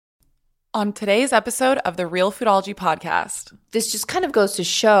On today's episode of the Real Foodology podcast. This just kind of goes to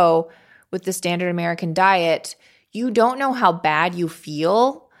show with the standard American diet, you don't know how bad you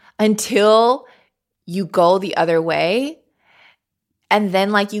feel until you go the other way. And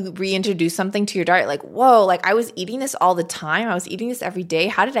then you reintroduce something to your diet, whoa, I was eating this all the time. I was eating this every day.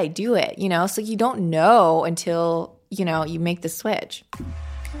 How did I do it? So you don't know until, you make the switch.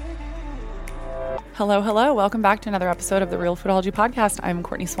 Hello. Welcome back to another episode of the Real Foodology podcast. I'm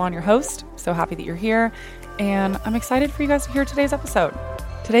Courtney Swan, your host. So happy that you're here. And I'm excited for you guys to hear today's episode.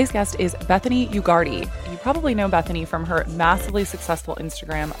 Today's guest is Bethany Ugarte. You probably know Bethany from her massively successful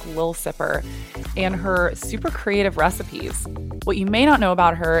Instagram, Lil Sipper, and her super creative recipes. What you may not know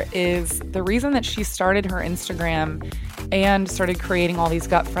about her is the reason that she started her Instagram and started creating all these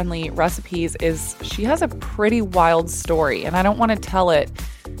gut-friendly recipes is she has a pretty wild story. And I don't want to tell it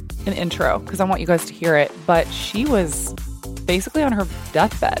an intro because I want you guys to hear it, but she was basically on her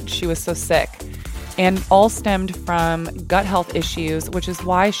deathbed. She was so sick, and all stemmed from gut health issues, which is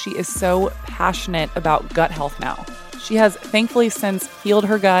why she is so passionate about gut health now. She has thankfully since healed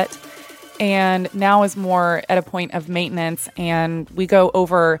her gut and now is more at a point of maintenance, and we go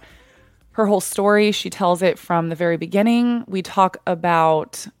over her whole story. She tells it from the very beginning. We talk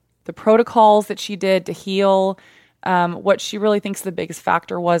about the protocols that she did to heal, what she really thinks the biggest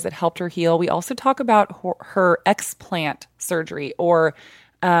factor was that helped her heal. We also talk about her explant surgery, or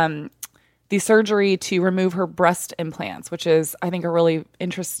the surgery to remove her breast implants, which is, I think, a really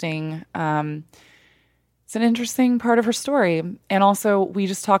interesting, it's an interesting part of her story. And also we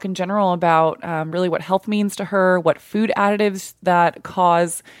just talk in general about really what health means to her, what food additives that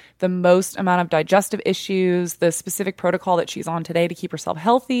cause the most amount of digestive issues, the specific protocol that she's on today to keep herself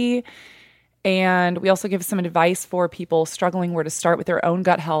healthy. And we also give some advice for people struggling where to start with their own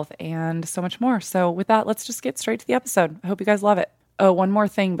gut health and so much more. So with that, let's just get straight to the episode. I hope you guys love it. Oh, one more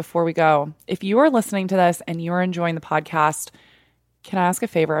thing before we go. If you are listening to this and you're enjoying the podcast, can I ask a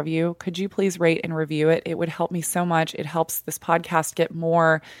favor of you? Could you please rate and review it? It would help me so much. It helps this podcast get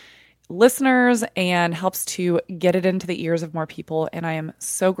more listeners and helps to get it into the ears of more people. And I am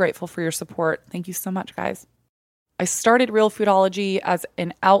so grateful for your support. Thank you so much, guys. I started Real Foodology as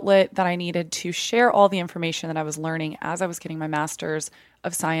an outlet that I needed to share all the information that I was learning as I was getting my master's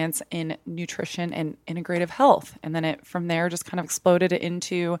of science in nutrition and integrative health. And then it from there just kind of exploded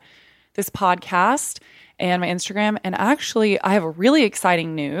into this podcast and my Instagram. And actually, I have really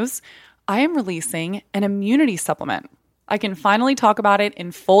exciting news. I am releasing an immunity supplement. I can finally talk about it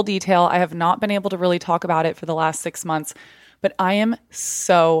in full detail. I have not been able to really talk about it for the last 6 months. But I am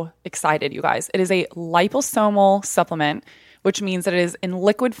so excited, you guys. It is a liposomal supplement, which means that it is in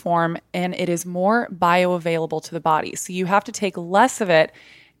liquid form and it is more bioavailable to the body. So you have to take less of it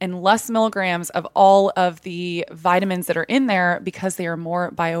and less milligrams of all of the vitamins that are in there because they are more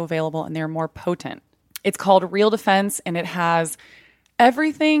bioavailable and they're more potent. It's called Real Defense, and it has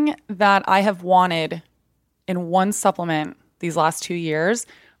everything that I have wanted in one supplement these last 2 years,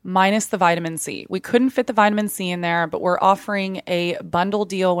 minus the vitamin C. We couldn't fit the vitamin C in there, but we're offering a bundle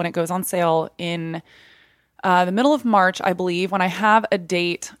deal when it goes on sale in the middle of March, I believe. When I have a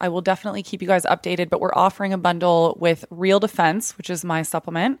date, I will definitely keep you guys updated, but we're offering a bundle with Real Defense, which is my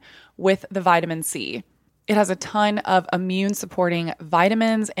supplement, with the vitamin C. It has a ton of immune-supporting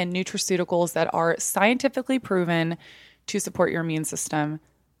vitamins and nutraceuticals that are scientifically proven to support your immune system.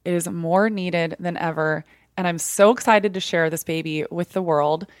 It is more needed than ever. And I'm so excited to share this baby with the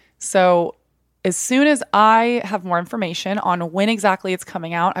world. So as soon as I have more information on when exactly it's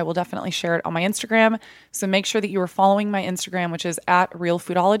coming out, I will definitely share it on my Instagram. So make sure that you are following my Instagram, which is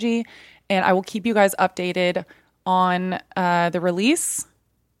 @RealFoodology. And I will keep you guys updated on the release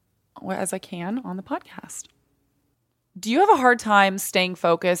as I can on the podcast. Do you have a hard time staying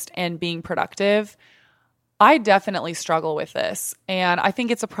focused and being productive? I definitely struggle with this, and I think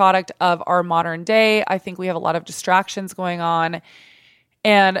it's a product of our modern day. I think we have a lot of distractions going on,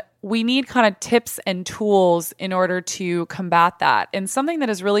 and we need kind of tips and tools in order to combat that. And something that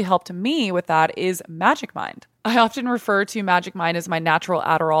has really helped me with that is Magic Mind. I often refer to Magic Mind as my natural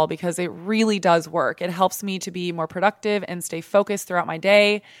Adderall because it really does work. It helps me to be more productive and stay focused throughout my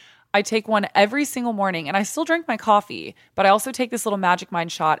day. I take one every single morning, and I still drink my coffee, but I also take this little Magic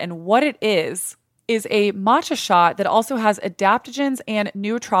Mind shot, and what it is a matcha shot that also has adaptogens and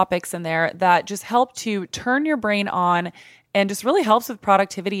nootropics in there that just help to turn your brain on and just really helps with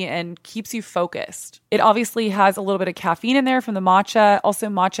productivity and keeps you focused. It obviously has a little bit of caffeine in there from the matcha. Also,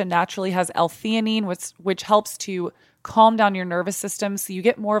 matcha naturally has L-theanine, which helps to calm down your nervous system so you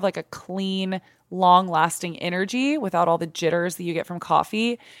get more of like a clean, long-lasting energy without all the jitters that you get from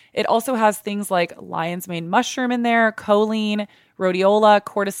coffee. It also has things like lion's mane mushroom in there, choline, rhodiola,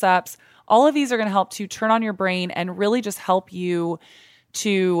 cordyceps. All of these are going to help to turn on your brain and really just help you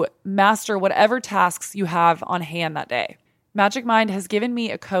to master whatever tasks you have on hand that day. Magic Mind has given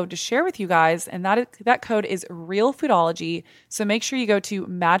me a code to share with you guys, and that code is Real Foodology. So make sure you go to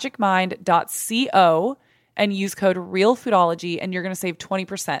magicmind.co and use code REALFoodology, and you're going to save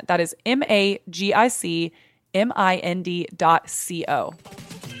 20%. That is MAGICMIND.co.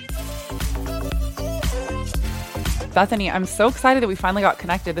 Bethany, I'm so excited that we finally got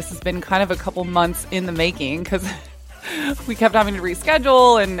connected. This has been kind of a couple months in the making because we kept having to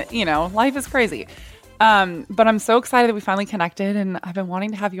reschedule and, life is crazy. But I'm so excited that we finally connected, and I've been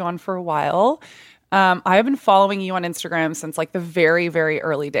wanting to have you on for a while. I have been following you on Instagram since like the very, very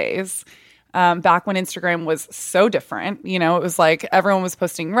early days. Back when Instagram was so different, it was like everyone was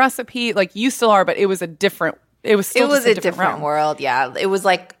posting recipe, like you still are, but it was a different world. Yeah. It was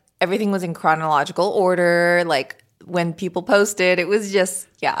like everything was in chronological order. Like when people posted, it was just,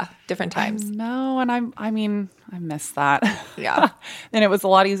 different times. No, and I miss that. Yeah. And it was a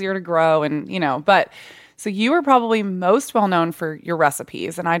lot easier to grow and, but so you are probably most well known for your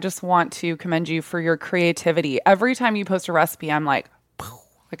recipes. And I just want to commend you for your creativity. Every time you post a recipe, I'm like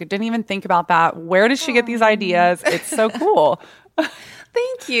I didn't even think about that. Where did she get these ideas? It's so cool.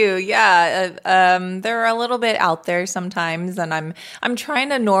 Thank you. Yeah, they're a little bit out there sometimes, and I'm trying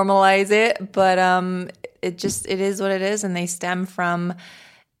to normalize it, but it is what it is, and they stem from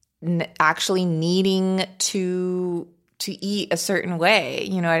actually needing to eat a certain way.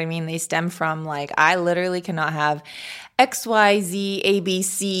 You know what I mean? They stem from like I literally cannot have X, Y, Z, A, B,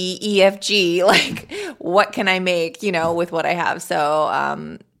 C, E, F, G. Like, what can I make, with what I have?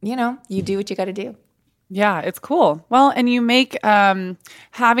 So, you do what you got to do. Yeah, it's cool. Well, and you make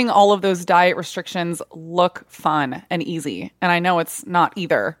having all of those diet restrictions look fun and easy. And I know it's not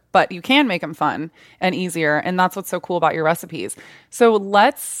either, but you can make them fun and easier. And that's what's so cool about your recipes. So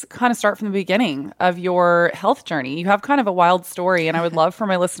let's kind of start from the beginning of your health journey. You have kind of a wild story, and I would love for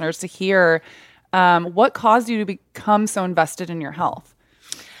my listeners to hear what caused you to become so invested in your health?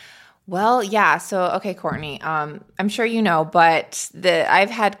 Well, yeah. So, okay, Courtney, I'm sure you know, but I've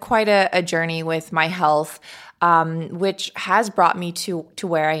had quite a journey with my health, which has brought me to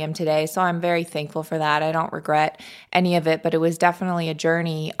where I am today. So I'm very thankful for that. I don't regret any of it, but it was definitely a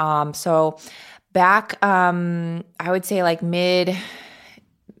journey. So back, I would say like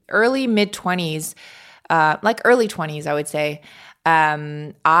early mid 20s, like early 20s, I would say.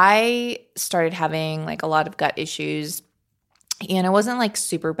 I started having like a lot of gut issues, and it wasn't like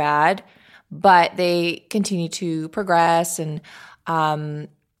super bad, but they continued to progress. And, I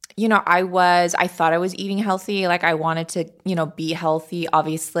thought I was eating healthy. Like I wanted to, be healthy,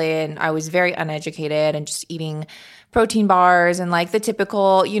 obviously. And I was very uneducated and just eating protein bars and like the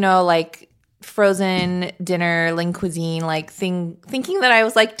typical, like frozen dinner, lean cuisine, like thinking that I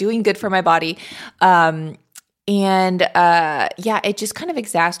was like doing good for my body. It just kind of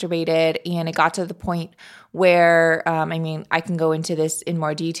exacerbated, and it got to the point where, I can go into this in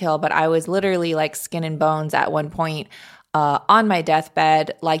more detail, but I was literally like skin and bones at one point, on my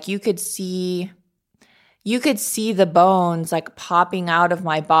deathbed. Like you could see the bones like popping out of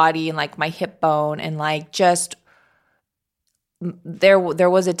my body and like my hip bone, and like just there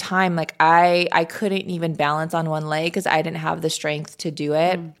was a time like I couldn't even balance on one leg because I didn't have the strength to do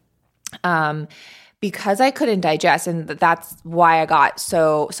it. Because I couldn't digest, and that's why I got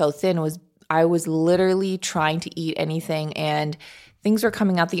so thin. I was literally trying to eat anything, and things were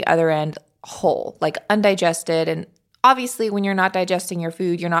coming out the other end whole, like undigested. And obviously, when you're not digesting your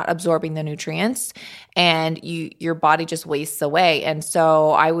food, you're not absorbing the nutrients, and your body just wastes away. And so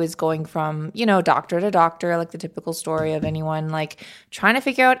I was going from doctor to doctor, like the typical story of anyone like trying to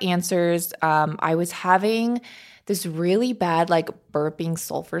figure out answers. I was having this really bad like burping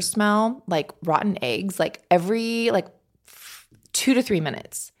sulfur smell, like rotten eggs, like every 2 to 3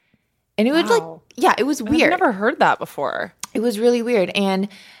 minutes. And it would it was weird. I've never heard that before. It was really weird. And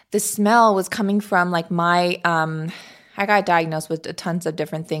the smell was coming from like my, I got diagnosed with tons of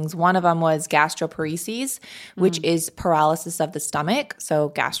different things. One of them was gastroparesis, which is paralysis of the stomach. So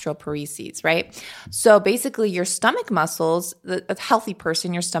gastroparesis, right? So basically your stomach muscles, a healthy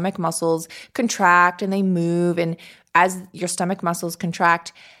person, your stomach muscles contract and they move. And as your stomach muscles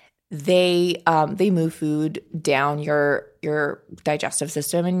contract, they move food down your digestive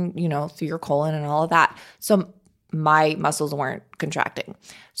system and, through your colon and all of that. So my muscles weren't contracting.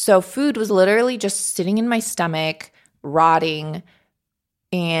 So food was literally just sitting in my stomach, rotting,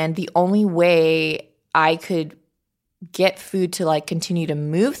 and the only way I could get food to like continue to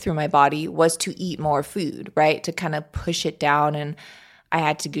move through my body was to eat more food, right? To kind of push it down. And I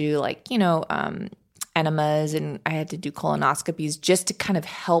had to do like, enemas, and I had to do colonoscopies just to kind of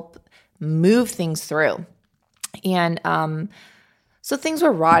help move things through. And so things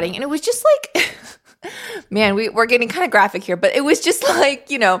were rotting, and it was just like, man, we're getting kind of graphic here, but it was just like,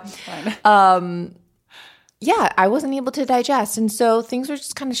 I wasn't able to digest. And so things were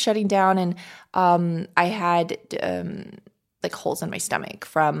just kind of shutting down. And I had like holes in my stomach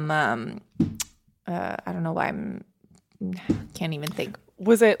from, I don't know why can't even think.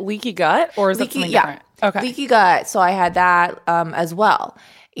 Was it leaky gut or is it something different? Okay. Leaky gut. So I had that as well.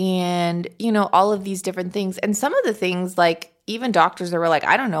 And, all of these different things. And some of the things, like even doctors that were like,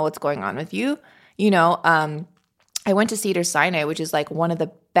 I don't know what's going on with you. I went to Cedars-Sinai, which is like one of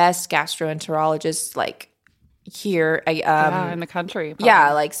the best gastroenterologists like here. In the country. Probably.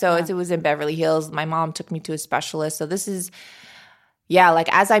 Yeah. Like, so it was in Beverly Hills. My mom took me to a specialist. So this is,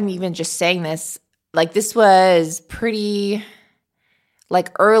 like as I'm even just saying this, like this was pretty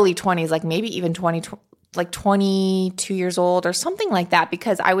like early 20s, like maybe even 22 years old or something like that,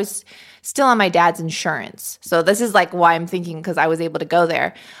 because I was still on my dad's insurance. So this is like why I'm thinking, because I was able to go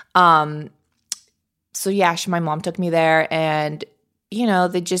there. So yeah, my mom took me there, and,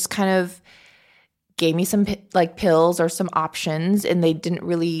 they just kind of gave me some like pills or some options, and they didn't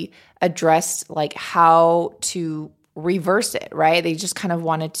really address like how to reverse it, right? They just kind of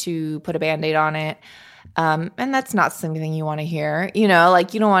wanted to put a Band-Aid on it. And that's not something you want to hear,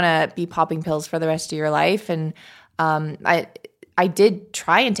 like you don't want to be popping pills for the rest of your life. And I did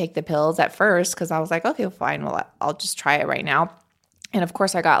try and take the pills at first because I was like, okay, fine, well, I'll just try it right now. And of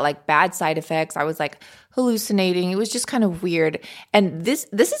course I got like bad side effects. I was like hallucinating. It was just kind of weird. And this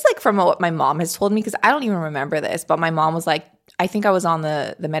is like from what my mom has told me, because I don't even remember this, but my mom was like, I think I was on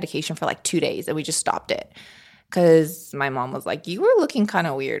the medication for like 2 days and we just stopped it. Because my mom was like, you were looking kind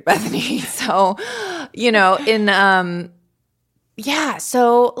of weird, Bethany. So,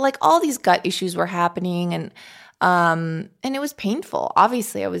 so like all these gut issues were happening, and it was painful.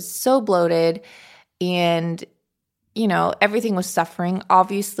 Obviously, I was so bloated, and, everything was suffering.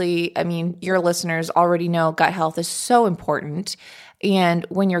 Obviously, I mean, your listeners already know gut health is so important. And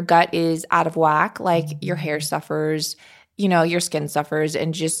when your gut is out of whack, like your hair suffers, your skin suffers,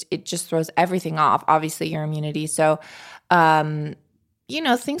 and it just throws everything off, obviously your immunity. So,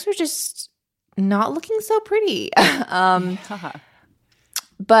 things were just not looking so pretty.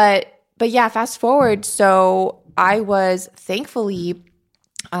 But yeah, fast forward. So I was thankfully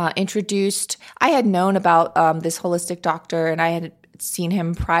introduced. I had known about this holistic doctor, and I had seen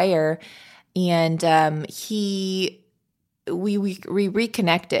him prior, and we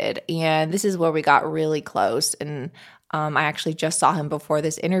reconnected, and this is where we got really close. And I actually just saw him before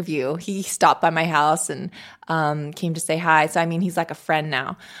this interview. He stopped by my house and came to say hi. So, I mean, he's like a friend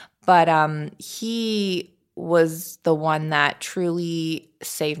now. But he was the one that truly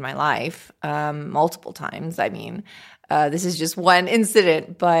saved my life multiple times. I mean, this is just one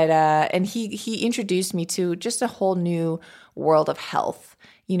incident. But and he introduced me to just a whole new world of health,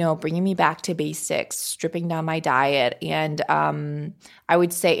 bringing me back to basics, stripping down my diet. And I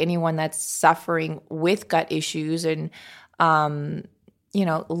would say anyone that's suffering with gut issues and,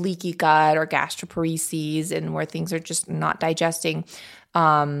 leaky gut or gastroparesis, and where things are just not digesting,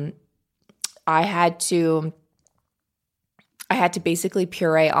 I had to basically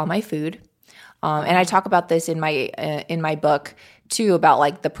puree all my food. And I talk about this in my book too, about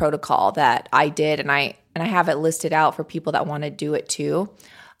like the protocol that I did, and I have it listed out for people that want to do it too.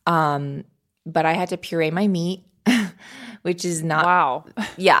 But I had to puree my meat, which is not. Wow.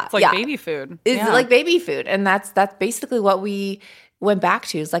 Yeah. It's like baby food. It's like baby food. And that's basically what we went back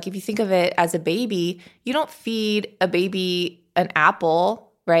to. It's like, if you think of it as a baby, you don't feed a baby an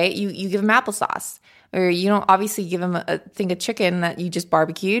apple, right? You give them applesauce. Or you don't obviously give them a thing of chicken that you just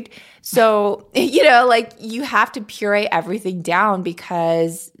barbecued. So, like you have to puree everything down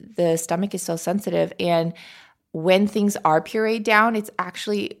because the stomach is so sensitive. And when things are pureed down, it's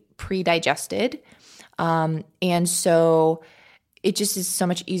actually pre-digested. And so it just is so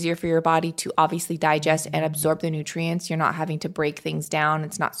much easier for your body to obviously digest and absorb the nutrients. You're not having to break things down.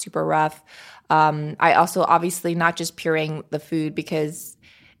 It's not super rough. I also obviously not just pureeing the food, because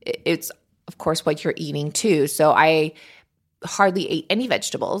it's of course what you're eating too. So I hardly ate any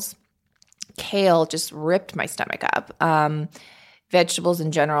vegetables. Kale just ripped my stomach up. Vegetables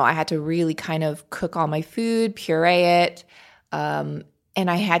in general, I had to really kind of cook all my food, puree it. And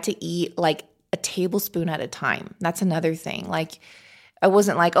I had to eat like a tablespoon at a time. That's another thing. Like I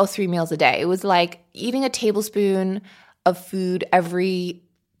wasn't like, 3 meals a day. It was like eating a tablespoon of food every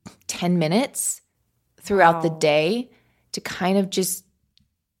 10 minutes throughout the day to kind of just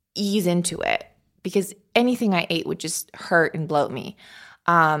ease into it, because anything I ate would just hurt and bloat me.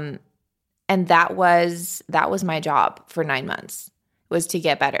 And that was my job for 9 months, was to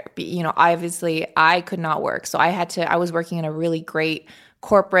get better. Obviously I could not work. So I was working in a really great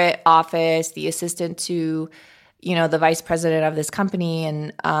corporate office, the assistant to, the vice president of this company.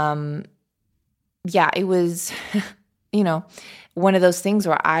 And it was, one of those things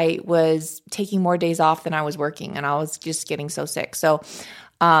where I was taking more days off than I was working, and I was just getting so sick. So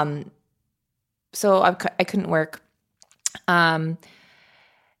I couldn't work. And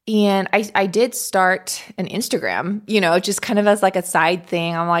I did start an Instagram, just kind of as like a side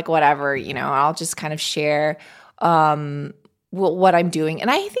thing. I'm like, whatever, I'll just kind of share what I'm doing.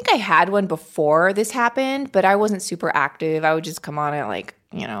 And I think I had one before this happened, but I wasn't super active. I would just come on it like,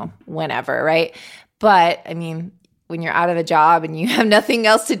 whenever, right? But I mean, when you're out of a job and you have nothing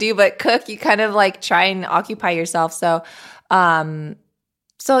else to do but cook, you kind of like try and occupy yourself. So, I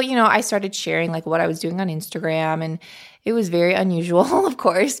started sharing like what I was doing on Instagram, and it was very unusual, of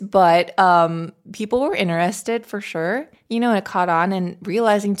course, but people were interested for sure, and it caught on, and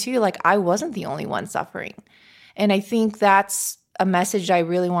realizing too, like I wasn't the only one suffering. And I think that's a message I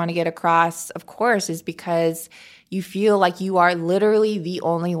really want to get across, of course, is because you feel like you are literally the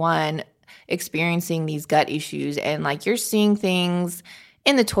only one experiencing these gut issues, and like you're seeing things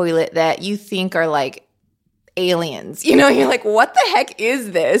in the toilet that you think are like aliens, you're like, what the heck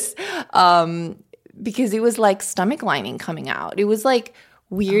is this? Because it was like stomach lining coming out. It was like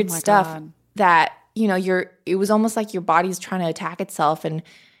weird stuff God. That, it was almost like your body's trying to attack itself. And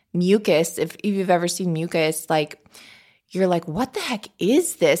mucus, if you've ever seen mucus, like you're like, what the heck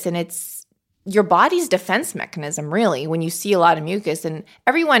is this? And it's your body's defense mechanism, really, when you see a lot of mucus. And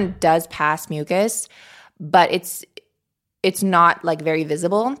everyone does pass mucus, but it's not like very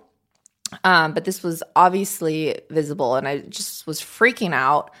visible. But this was obviously visible, and I just was freaking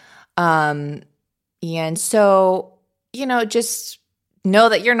out. And so, just know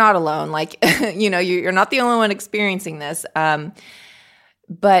that you're not alone. Like, you're not the only one experiencing this.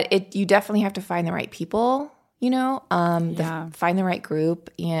 But you definitely have to find the right people, find the right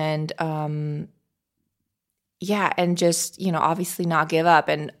group, and and just, obviously not give up.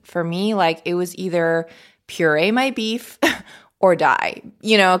 And for me, like it was either puree my beef or die,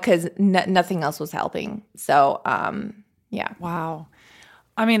 because nothing else was helping. So, Wow.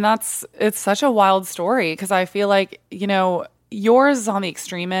 I mean, it's such a wild story, because I feel like, yours is on the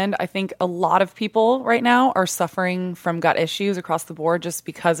extreme end. I think a lot of people right now are suffering from gut issues across the board just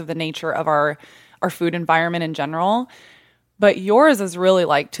because of the nature of our food environment in general. But yours is really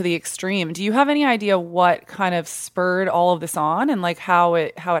like to the extreme. Do you have any idea what kind of spurred all of this on, and like how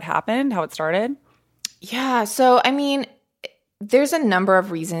it happened, how it started? Yeah. So, I mean, there's a number of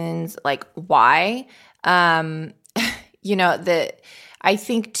reasons like why, I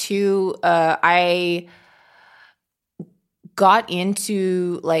think too, I got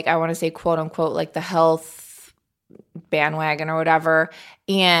into like, I want to say quote unquote, like the health bandwagon or whatever.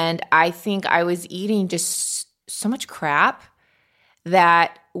 And I think I was eating just so much crap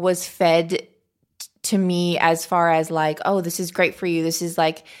that was fed to me as far as like, oh, this is great for you. This is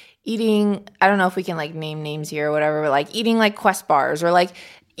like eating, I don't know if we can like name names here or whatever, but like eating like Quest bars or like,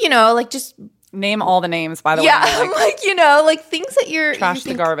 like just name all the names, by the way. Yeah, like things that trash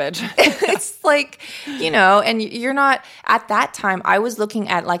the garbage. It's like, and you're not, at that time, I was looking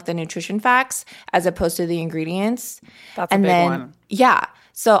at like the nutrition facts as opposed to the ingredients. That's a big one. Yeah.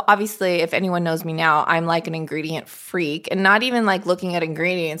 So obviously, if anyone knows me now, I'm like an ingredient freak, and not even like looking at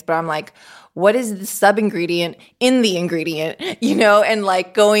ingredients, but I'm like, what is the sub-ingredient in the ingredient, and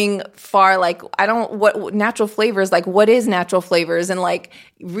like going far, like what natural flavors, like what is natural flavors, and like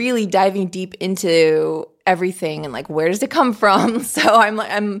really diving deep into everything and like where does it come from? So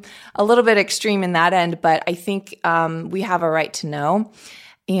I'm a little bit extreme in that end, but I think we have a right to know.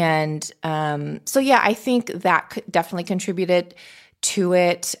 And I think that definitely contributed to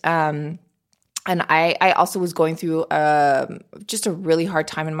it. And I also was going through just a really hard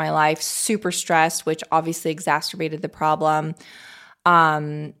time in my life, super stressed, which obviously exacerbated the problem.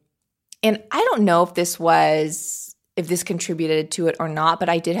 And I don't know if this contributed to it or not, but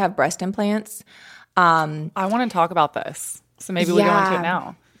I did have breast implants. I want to talk about this. So maybe we go into it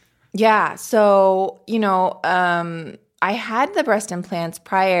now. Yeah. So, I had the breast implants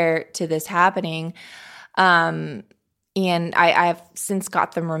prior to this happening. And I've since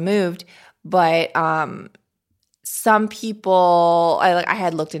got them removed. But some people, I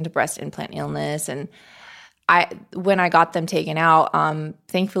had looked into breast implant illness, and when I got them taken out,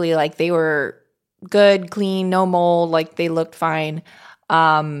 thankfully, like they were good, clean, no mold, like they looked fine.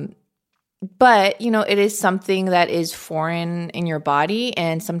 But, it is something that is foreign in your body,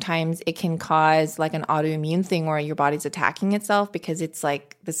 and sometimes it can cause like an autoimmune thing where your body's attacking itself because it's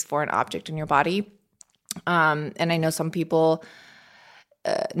like this foreign object in your body. And I know some people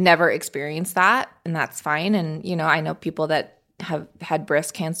never experience that, and that's fine. And, I know people that have had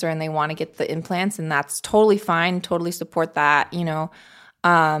breast cancer and they want to get the implants, and that's totally fine, totally support that,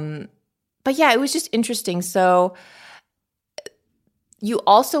 But yeah, it was just interesting. So you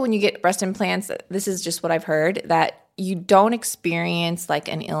also, when you get breast implants, this is just what I've heard, that you don't experience like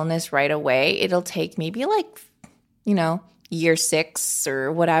an illness right away. It'll take maybe like, year 6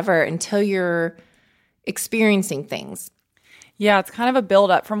 or whatever until you're experiencing things. Yeah, it's kind of a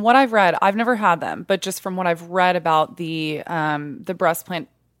buildup. From what I've read, I've never had them, but just from what I've read about the breast implant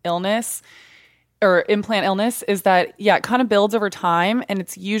illness or implant illness is that, yeah, it kind of builds over time, and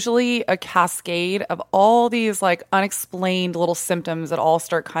it's usually a cascade of all these like unexplained little symptoms that all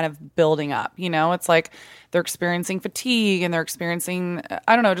start kind of building up. It's like they're experiencing fatigue and they're experiencing,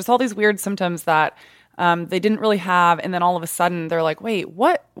 I don't know, just all these weird symptoms that they didn't really have. And then all of a sudden they're like, wait,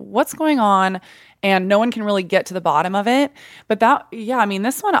 what's going on? And no one can really get to the bottom of it. But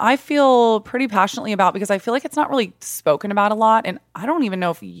this one I feel pretty passionately about because I feel like it's not really spoken about a lot. And I don't even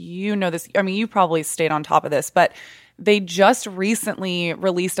know if you know this. I mean, you probably stayed on top of this, but they just recently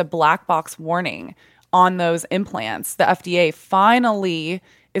released a black box warning on those implants. The FDA finally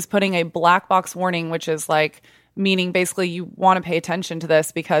is putting a black box warning, which is like, meaning basically you want to pay attention to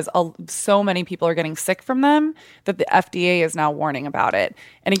this because so many people are getting sick from them that the FDA is now warning about it.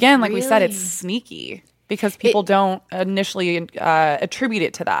 And again, like we said, it's sneaky because people don't initially attribute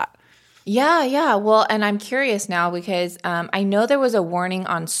it to that. Yeah. Well, and I'm curious now because I know there was a warning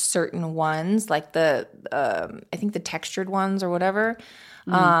on certain ones, like I think the textured ones or whatever.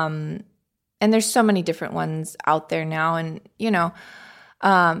 And there's so many different ones out there now. And,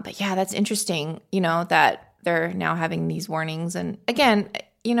 but yeah, that's interesting, that they're now having these warnings. And again,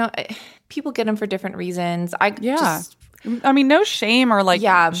 people get them for different reasons. No shame or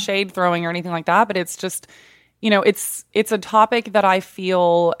like shade throwing or anything like that, but it's just, it's a topic that I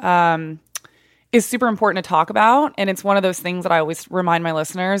feel is super important to talk about. And it's one of those things that I always remind my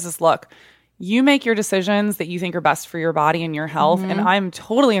listeners is, look, you make your decisions that you think are best for your body and your health. And I'm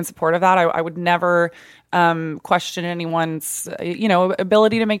totally in support of that. I would never question anyone's,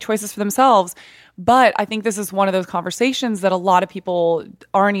 ability to make choices for themselves. But I think this is one of those conversations that a lot of people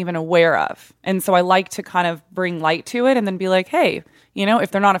aren't even aware of. And so I like to kind of bring light to it and then be like, hey,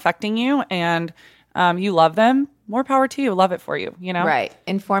 if they're not affecting you and you love them, more power to you. Love it for you, Right.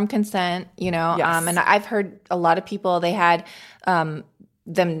 Informed consent, Yes. And I've heard a lot of people, they had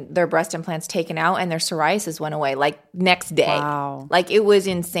their breast implants taken out and their psoriasis went away like next day. Wow. Like it was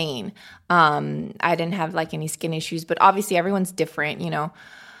insane. I didn't have like any skin issues, but obviously everyone's different,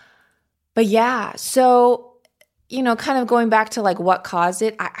 But yeah, so, kind of going back to like what caused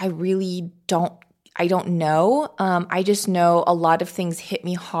it, I really don't know. I just know a lot of things hit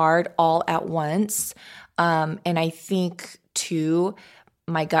me hard all at once. And I think too,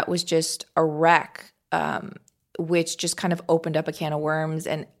 my gut was just a wreck, which just kind of opened up a can of worms,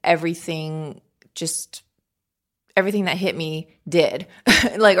 and everything that hit me did,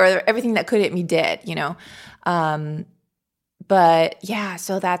 or everything that could hit me did, But yeah,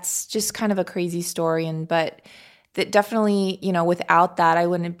 so that's just kind of a crazy story. But that definitely, without that, I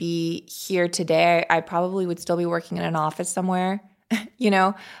wouldn't be here today. I probably would still be working in an office somewhere,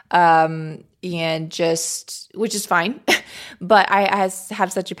 and which is fine. But I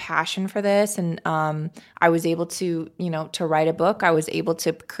have such a passion for this. And I was able to, to write a book. I was able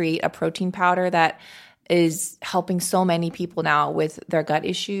to create a protein powder that is helping so many people now with their gut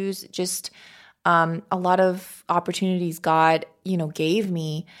issues. Just a lot of opportunities God, gave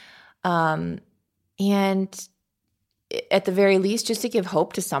me. And at the very least, just to give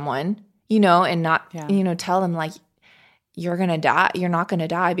hope to someone, and not, tell them like, you're going to die. You're not going to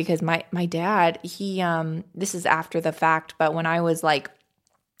die, because my dad, he, this is after the fact, but when I was like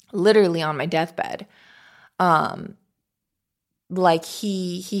literally on my deathbed, like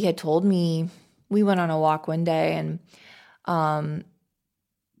he had told me, we went on a walk one day, and,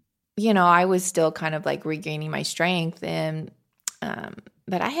 I was still kind of like regaining my strength, and,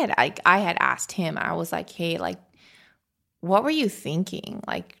 but I had asked him, I was like, hey, like, what were you thinking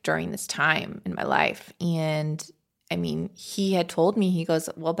like during this time in my life? And I mean, he had told me, he goes,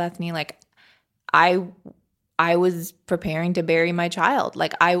 well, Bethany, like I was preparing to bury my child.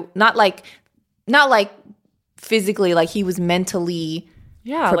 Like not like physically, like he was mentally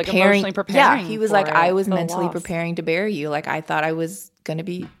preparing. Like emotionally preparing. Yeah, he was like, I was mentally loss. preparing to bury you. Like I thought I was going to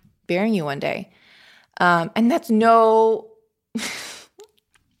be burying you one day. And that's no,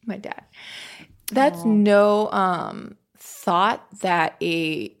 my dad. That's no thought that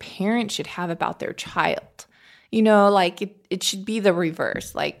a parent should have about their child. You know, like it should be the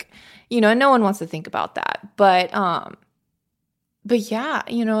reverse. Like, you know, no one wants to think about that. But yeah,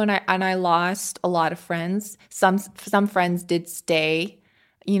 you know, and I lost a lot of friends. Some friends did stay,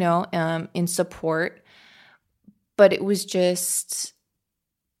 you know, in support. But it was just,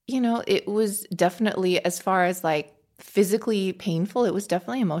 you know, it was definitely, as far as like physically painful, it was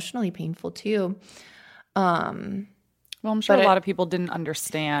definitely emotionally painful too. Well, I'm sure a lot of people didn't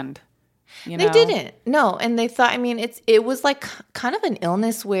understand. You know? They didn't. No. And they thought, I mean, it was like kind of an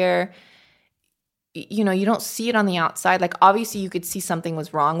illness where, you know, you don't see it on the outside. Like, obviously you could see something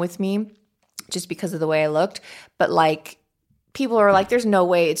was wrong with me just because of the way I looked. But like, people are like, there's no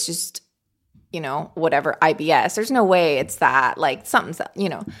way it's just, you know, whatever, IBS. There's no way it's that. Like, something's, you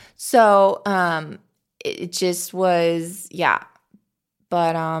know. So it just was, yeah.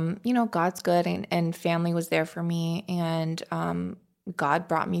 But, you know, God's good, and family was there for me. And God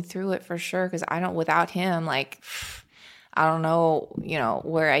brought me through it for sure, because without him, like, I don't know, you know,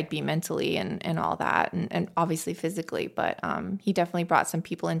 where I'd be mentally and all that, and obviously physically. But he definitely brought some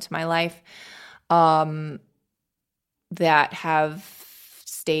people into my life that have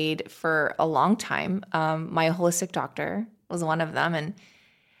stayed for a long time. My holistic doctor was one of them, and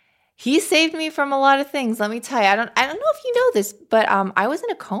he saved me from a lot of things. Let me tell you, I don't know if you know this, but I was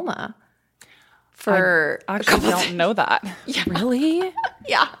in a coma for I actually don't know that. Yeah. Really?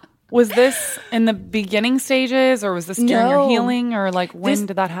 Yeah. Was this in the beginning stages, or was this during your healing, or like when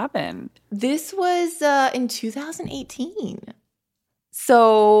did that happen? This was in 2018.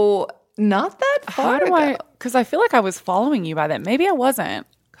 So not that far ago. Because I feel like I was following you by then. Maybe I wasn't,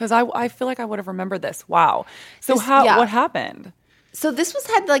 because I feel like I would have remembered this. Wow. So what happened? So this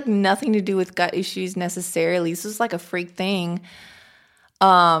had like nothing to do with gut issues necessarily. This was like a freak thing.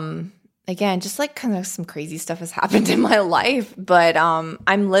 Again, just like kind of some crazy stuff has happened in my life, but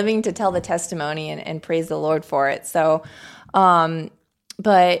I'm living to tell the testimony and praise the Lord for it. So,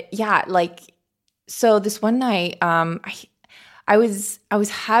 but yeah, like, so this one night, I was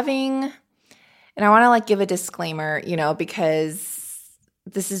having, and I want to like give a disclaimer, you know, because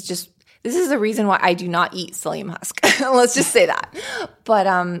this is the reason why I do not eat psyllium husk. Let's just say that. But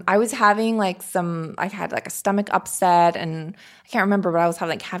I was having I had like a stomach upset, and I can't remember, but I was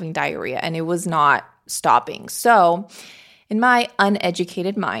having diarrhea, and it was not stopping. So in my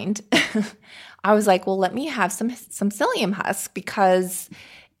uneducated mind, I was like, well, let me have some psyllium husk, because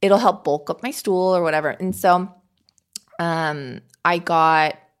it'll help bulk up my stool or whatever. And so I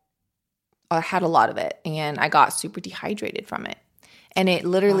had a lot of it, and I got super dehydrated from it. And it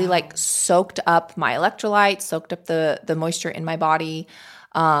literally like soaked up my electrolytes, soaked up the moisture in my body.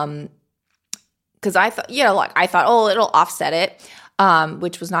 Because I thought, oh, it'll offset it,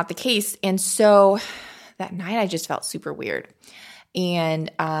 which was not the case. And so that night I just felt super weird. And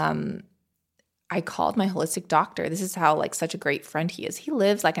I called my holistic doctor. This is how like such a great friend he is. He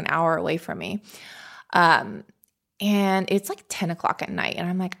lives like an hour away from me. And it's like 10 o'clock at night. And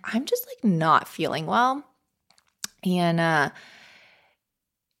I'm like, I'm just like not feeling well.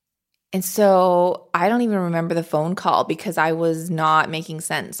 And so I don't even remember the phone call, because I was not making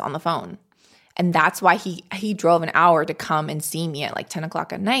sense on the phone. And that's why he drove an hour to come and see me at like 10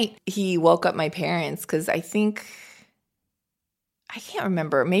 o'clock at night. He woke up my parents, because I can't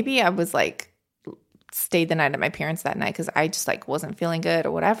remember. Maybe I was like stayed the night at my parents that night, because I just like wasn't feeling good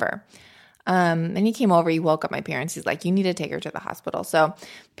or whatever. And he came over, he woke up my parents. He's like, you need to take her to the hospital. So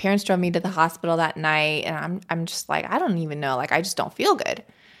parents drove me to the hospital that night, and I'm just like, I don't even know. Like, I just don't feel good.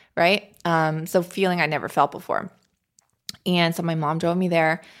 Right? So feeling I never felt before. And so my mom drove me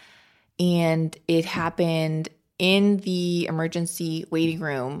there, and it happened in the emergency waiting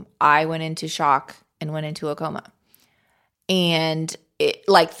room. I went into shock and went into a coma. And it,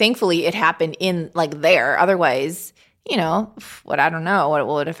 like, thankfully it happened in like there. Otherwise, you know, I don't know what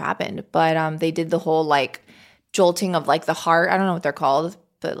would have happened. But they did the whole like jolting of like the heart. I don't know what they're called,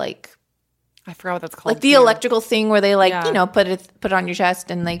 but like, I forgot what that's called. Like the electrical thing where they like, you know, put it on your chest,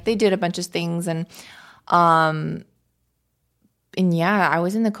 and like they did a bunch of things. And yeah, I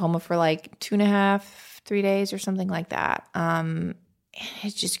was in the coma for like 2.5, 3 days or something like that.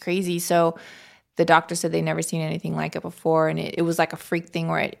 It's just crazy. So the doctor said they'd never seen anything like it before. And it was like a freak thing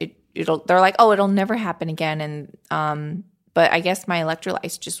where they're like, oh, it'll never happen again. And, but I guess my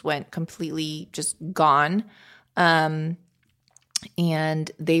electrolytes just went completely just gone. And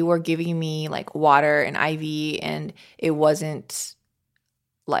they were giving me like water and IV, and it wasn't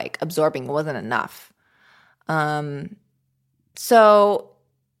like absorbing. It wasn't enough. So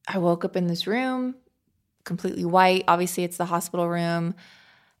I woke up in this room, completely white. Obviously, it's the hospital room.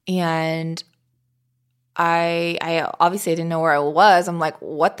 And I obviously didn't know where I was. I'm like,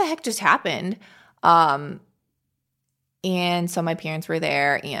 what the heck just happened? And so my parents were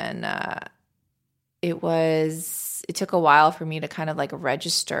there, and it took a while for me to kind of like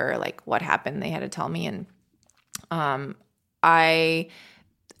register like what happened. They had to tell me. And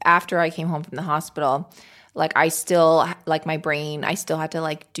after I came home from the hospital, like I still, like my brain, I still had to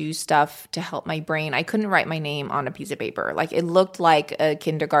like do stuff to help my brain. I couldn't write my name on a piece of paper. Like it looked like a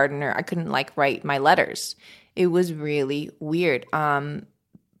kindergartner. I couldn't like write my letters. It was really weird.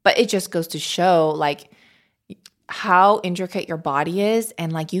 But it just goes to show like how intricate your body is,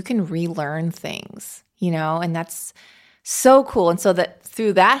 and like you can relearn things, and that's so cool. And so that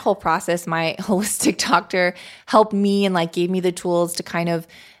through that whole process, my holistic doctor helped me and like gave me the tools to kind of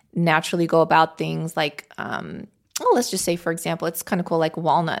naturally go about things like, let's just say, for example, it's kind of cool, like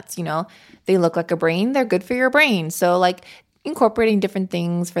walnuts, they look like a brain, they're good for your brain. So like incorporating different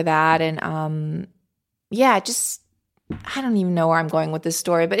things for that. And I don't even know where I'm going with this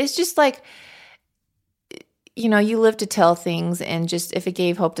story, but it's just like, you live to tell things, and just if it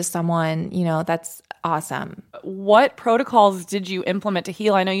gave hope to someone, that's awesome. What protocols did you implement to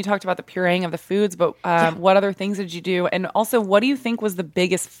heal? I know you talked about the pureeing of the foods, but what other things did you do? And also, what do you think was the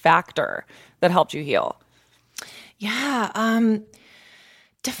biggest factor that helped you heal? Yeah,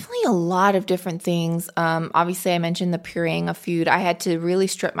 definitely a lot of different things. Obviously, I mentioned the pureeing of food. I had to really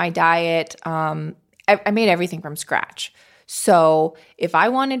strip my diet. I made everything from scratch. So if I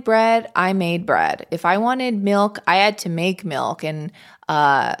wanted bread, I made bread. If I wanted milk, I had to make milk and,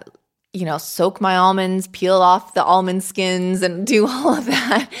 soak my almonds, peel off the almond skins, and do all of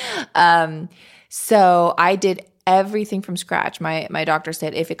that. So I did everything from scratch. My doctor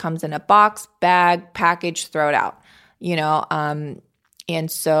said, if it comes in a box, bag, package, throw it out,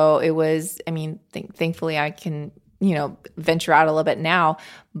 and so it was, thankfully I can, venture out a little bit now,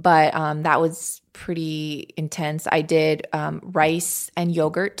 but that was pretty intense. I did rice and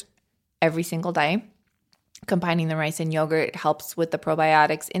yogurt every single day. Combining the rice and yogurt helps with the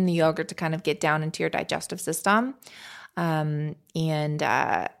probiotics in the yogurt to kind of get down into your digestive system. And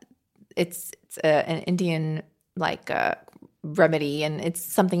it's an Indian remedy, and it's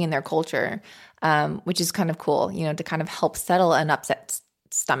something in their culture, which is kind of cool, to kind of help settle an upset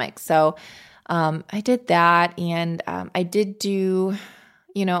stomach. So I did that, and I did do,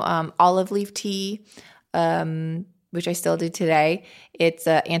 olive leaf tea, which I still do today. It's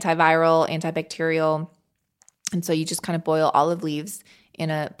antiviral, antibacterial, and so you just kind of boil olive leaves in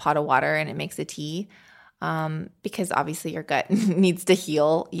a pot of water, and it makes a tea, because obviously your gut needs to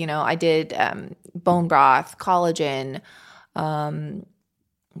heal. I did bone broth, collagen. Man,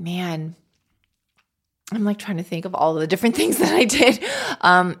 I'm like trying to think of all the different things that I did.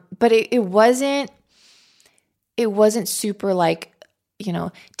 But it wasn't super like,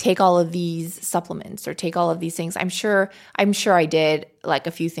 take all of these supplements or take all of these things. I'm sure I did like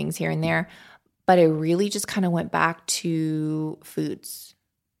a few things here and there, but it really just kind of went back to foods,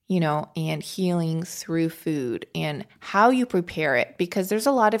 and healing through food and how you prepare it, because there's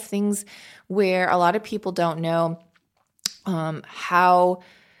a lot of things where a lot of people don't know how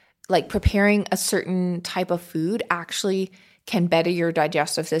like preparing a certain type of food actually can better your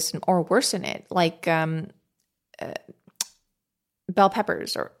digestive system or worsen it. Like bell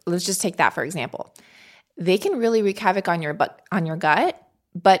peppers, or let's just take that for example. They can really wreak havoc on your gut.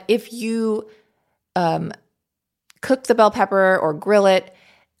 But if you cook the bell pepper or grill it,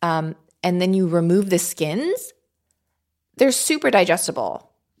 and then you remove the skins, they're super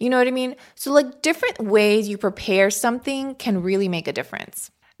digestible. You know what I mean? So like different ways you prepare something can really make a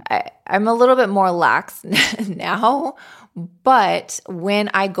difference. I'm a little bit more lax now, but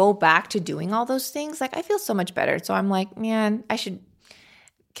when I go back to doing all those things, like I feel so much better. So I'm like, man, I should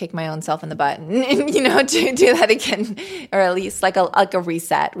kick my own self in the butt and do that again, or at least like a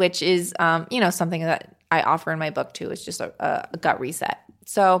reset, which is, something that I offer in my book too. It's just a gut reset.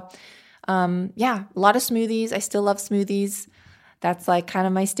 So, a lot of smoothies. I still love smoothies. That's like kind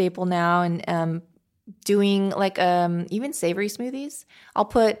of my staple now. And, doing like even savory smoothies. I'll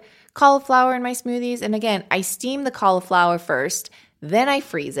put cauliflower in my smoothies, and again, I steam the cauliflower first, then I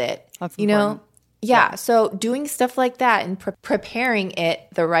freeze it. That's important. Yeah. So doing stuff like that and preparing it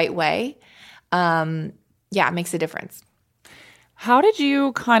the right way, it makes a difference. How did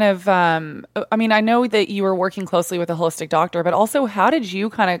you kind of, I know that you were working closely with a holistic doctor, but also how did you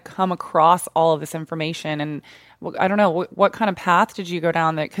kind of come across all of this information? And I don't know, what kind of path did you go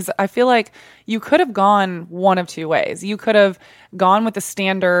down there? Because I feel like you could have gone one of two ways. You could have gone with the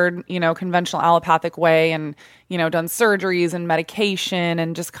standard, conventional allopathic way and, done surgeries and medication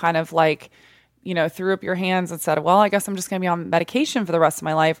and just kind of like threw up your hands and said, well, I guess I'm just going to be on medication for the rest of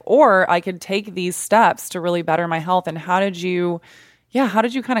my life, or I could take these steps to really better my health. And how did you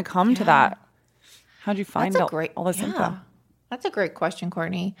kind of come to that? How did you find all this info? That's a great question,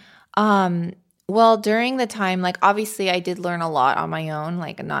 Courtney. Well, during the time, like obviously I did learn a lot on my own.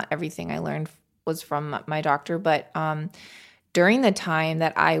 Like not everything I learned was from my doctor, but during the time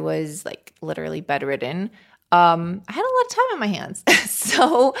that I was like literally bedridden, I had a lot of time on my hands.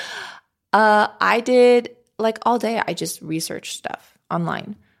 So I did like all day, I just researched stuff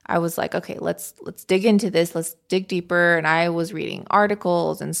online. I was like, okay, let's dig into this. Let's dig deeper. And I was reading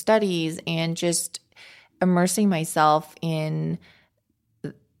articles and studies and just immersing myself in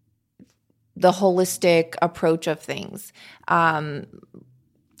the holistic approach of things. And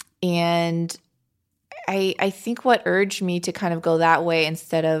I think what urged me to kind of go that way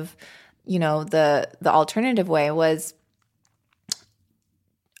instead of, the alternative way was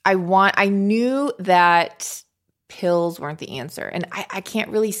I knew that pills weren't the answer. And I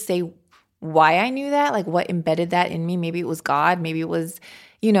can't really say why I knew that, like what embedded that in me. Maybe it was God, maybe it was,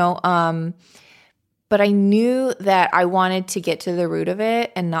 but I knew that I wanted to get to the root of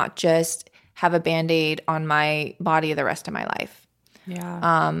it and not just have a Band-Aid on my body the rest of my life.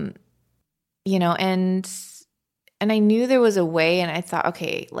 Yeah. And I knew there was a way, and I thought,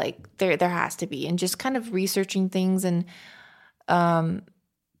 okay, like there has to be, and just kind of researching things, and I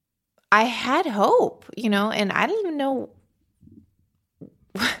had hope, and I don't even know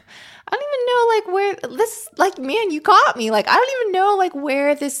like where this, like, man, you caught me. Like, I don't even know like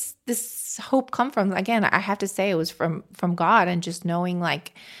where this hope come from. Again, I have to say it was from God, and just knowing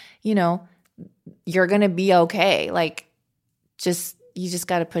like, you're going to be okay. Like you just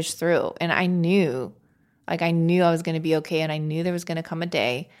got to push through. And I knew I was going to be okay. And I knew there was going to come a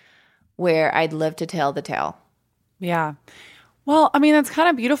day where I'd live to tell the tale. Yeah. Well, I mean, that's kind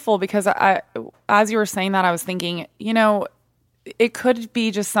of beautiful because as you were saying that, I was thinking, it could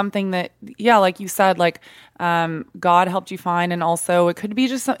be just something that, yeah, like you said, like God helped you find. And also it could be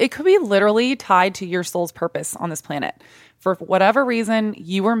it could be literally tied to your soul's purpose on this planet. For whatever reason,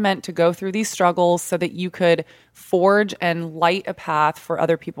 you were meant to go through these struggles so that you could forge and light a path for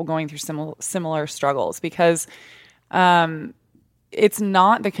other people going through similar struggles, because it's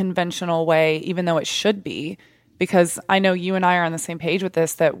not the conventional way, even though it should be, because I know you and I are on the same page with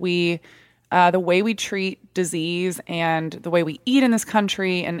this, that the way we treat disease and the way we eat in this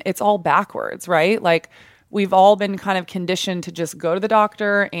country, and it's all backwards, right? Like we've all been kind of conditioned to just go to the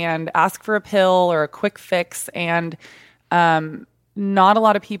doctor and ask for a pill or a quick fix, and not a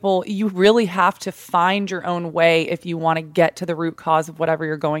lot of people, you really have to find your own way if you want to get to the root cause of whatever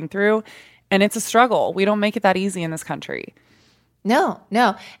you're going through. And it's a struggle. We don't make it that easy in this country. No.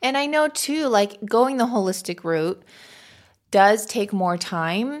 And I know too, like going the holistic route does take more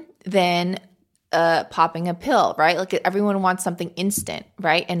time than popping a pill, right? Like everyone wants something instant,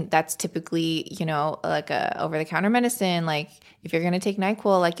 right? And that's typically, like a over-the-counter medicine. Like if you're going to take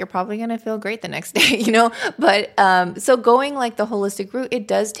NyQuil, like you're probably going to feel great the next day, But so going like the holistic route, it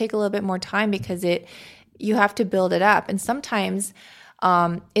does take a little bit more time because you have to build it up. And sometimes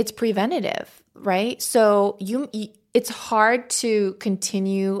it's preventative, right? So it's hard to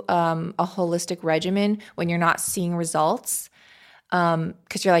continue a holistic regimen when you're not seeing results.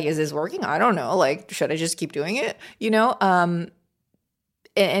 Because you're like, is this working? I don't know. Like, should I just keep doing it? And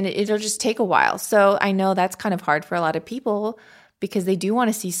it'll just take a while. So I know that's kind of hard for a lot of people because they do want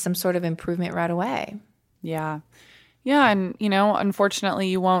to see some sort of improvement right away. Yeah. Yeah. And, unfortunately,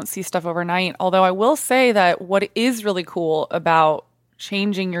 you won't see stuff overnight. Although I will say that what is really cool about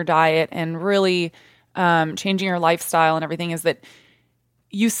changing your diet and really changing your lifestyle and everything is that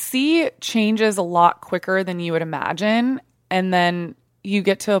you see changes a lot quicker than you would imagine. And then you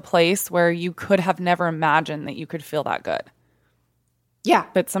get to a place where you could have never imagined that you could feel that good. Yeah.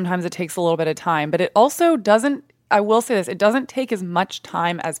 But sometimes it takes a little bit of time. But it also doesn't, I will say this, it doesn't take as much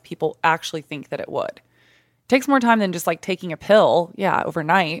time as people actually think that it would. It takes more time than just like taking a pill,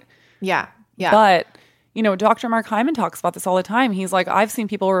 overnight. Yeah. But, Dr. Mark Hyman talks about this all the time. He's like, I've seen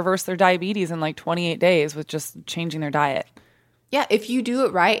people reverse their diabetes in like 28 days with just changing their diet. Yeah. If you do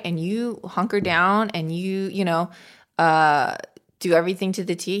it right and you hunker down and you do everything to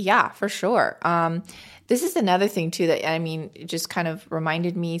the T, yeah, for sure. This is another thing too that, it just kind of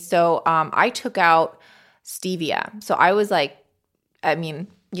reminded me. So I took out stevia. So I was like, everyone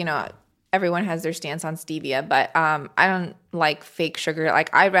has their stance on stevia, but I don't like fake sugar.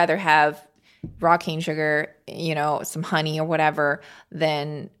 Like I'd rather have raw cane sugar, some honey or whatever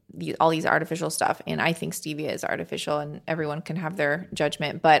than all these artificial stuff. And I think stevia is artificial and everyone can have their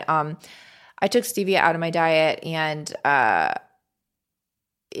judgment. But I took stevia out of my diet and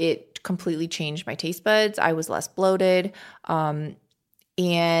it completely changed my taste buds. I was less bloated.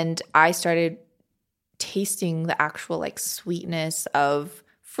 And I started tasting the actual like sweetness of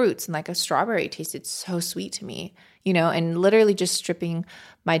fruits, and like a strawberry tasted so sweet to me, and literally just stripping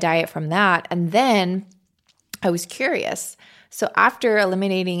my diet from that. And then I was curious. So after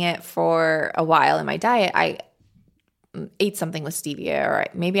eliminating it for a while in my diet, I ate something with stevia, or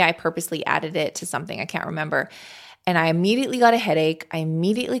maybe I purposely added it to something. I can't remember. And I immediately got a headache. I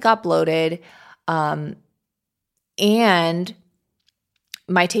immediately got bloated. And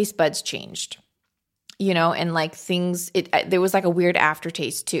my taste buds changed, and like there was like a weird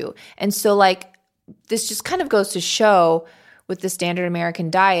aftertaste too. And so like, this just kind of goes to show with the standard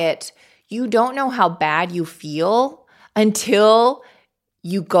American diet, you don't know how bad you feel until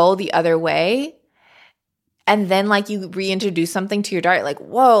you go the other way. And then like you reintroduce something to your diet, like,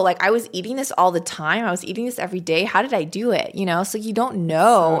 whoa, like I was eating this all the time. I was eating this every day. How did I do it? So you don't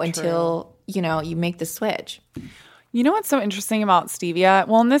know until, you make the switch. You know what's so interesting about stevia?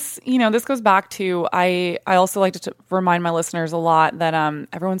 Well, and this, this goes back to, I also like to remind my listeners a lot that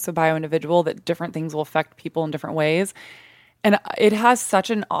everyone's so bio-individual that different things will affect people in different ways. And it has such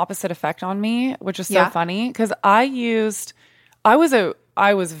an opposite effect on me, which is so funny, because I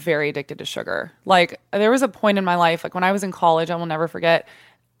was very addicted to sugar. Like there was a point in my life, like when I was in college, I will never forget,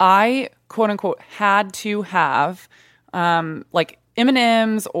 I quote unquote had to have like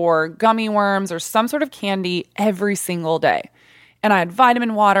M&Ms or gummy worms or some sort of candy every single day. And I had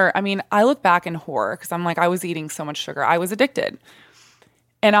vitamin water. I mean, I look back in horror because I'm like, I was eating so much sugar. I was addicted.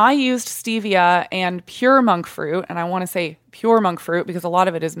 And I used stevia and pure monk fruit, and I want to say pure monk fruit because a lot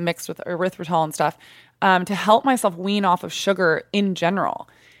of it is mixed with erythritol and stuff, to help myself wean off of sugar in general.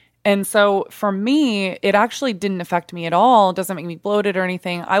 And so for me, it actually didn't affect me at all. It doesn't make me bloated or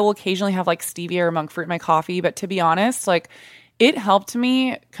anything. I will occasionally have like stevia or monk fruit in my coffee, but to be honest, like it helped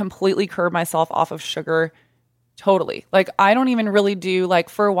me completely curb myself off of sugar. Totally. Like I don't even really do, like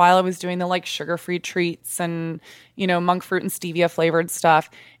for a while I was doing the like sugar-free treats and, monk fruit and stevia flavored stuff.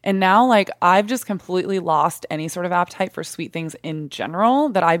 And now like I've just completely lost any sort of appetite for sweet things in general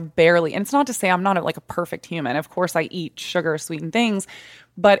that I barely, and it's not to say I'm not like a perfect human. Of course I eat sugar sweetened things,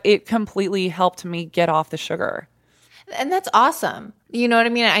 but it completely helped me get off the sugar. And that's awesome. You know what I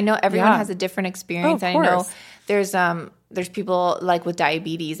mean? I know everyone has a different experience. I know there's people like with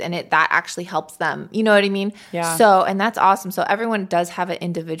diabetes and that actually helps them. You know what I mean? Yeah. So, and that's awesome. So everyone does have an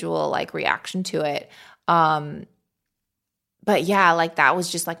individual like reaction to it. But yeah, like that was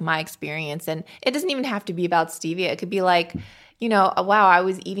just like my experience. And it doesn't even have to be about stevia. It could be like, wow, I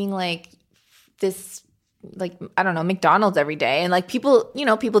was eating like this, like, I don't know, McDonald's every day. And like people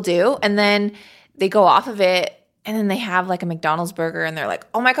do. And then they go off of it and then they have like a McDonald's burger and they're like,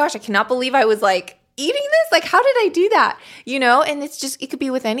 oh my gosh, I cannot believe I was like eating this. Like, how did I do that? And it's just, it could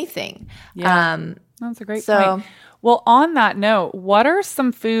be with anything. Yeah. That's a great point. Well, on that note, what are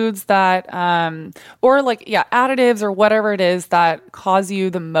some foods that, or like, additives or whatever it is that cause you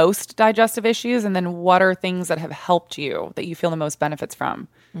the most digestive issues? And then what are things that have helped you that you feel the most benefits from?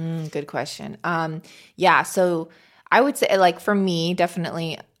 Good question. So I would say like for me,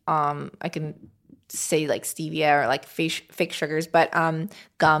 definitely, I can say like stevia or like fake sugars, but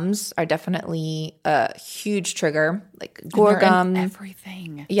gums are definitely a huge trigger, like gore gum.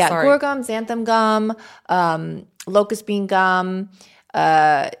 Everything. Yeah, gore gum, xanthan gum, locust bean gum.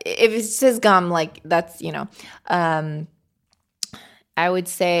 If it says gum, like that's, I would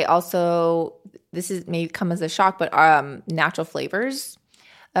say also, this is maybe come as a shock, but natural flavors.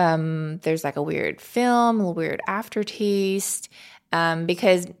 There's like a weird film, a weird aftertaste.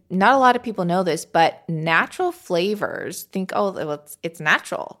 Because not a lot of people know this, but natural flavors think, oh, well, it's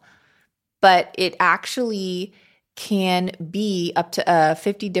natural. But it actually can be up to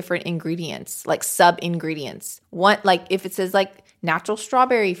 50 different ingredients, like sub-ingredients. One, like if it says like natural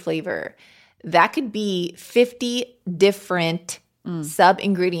strawberry flavor, that could be 50 different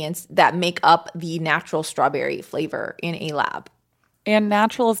sub-ingredients that make up the natural strawberry flavor in a lab. And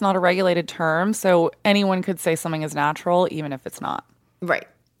natural is not a regulated term, so anyone could say something is natural, even if it's not. Right.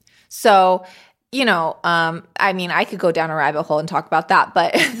 So, I mean, I could go down a rabbit hole and talk about that,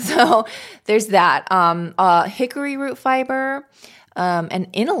 but so there's that. Hickory root fiber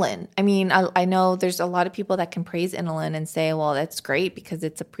and inulin. I mean, I know there's a lot of people that can praise inulin and say, well, that's great because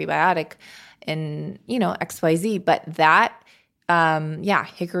it's a prebiotic and, XYZ, but that,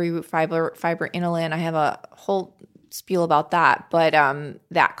 hickory root fiber, inulin, I have a whole spiel about that, but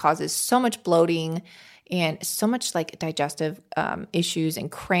that causes so much bloating and so much like digestive issues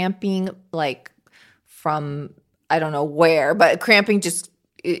and cramping, like from I don't know where, but cramping just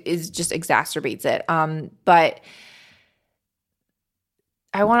exacerbates it. But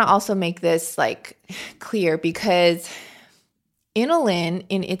I want to also make this like clear, because inulin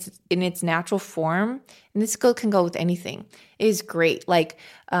in its natural form, and this can go with anything, is great. Like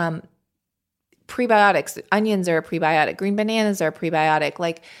prebiotics, onions are a prebiotic, green bananas are a prebiotic.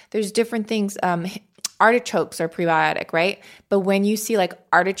 Like there's different things. Artichokes are prebiotic, right? But when you see like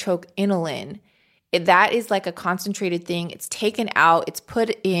artichoke inulin, that is like a concentrated thing. It's taken out, it's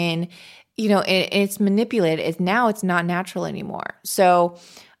put in, and it's manipulated. Now it's not natural anymore. So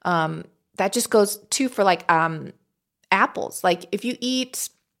that just goes too for like apples. Like if you eat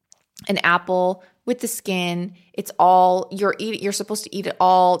an apple with the skin, it's all you're supposed to eat it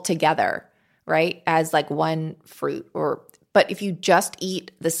all together, right? As like one fruit. But if you just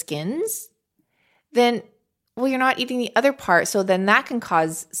eat the skins, then you're not eating the other part. So then that can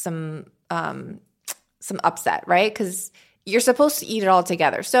cause some upset, right? Because you're supposed to eat it all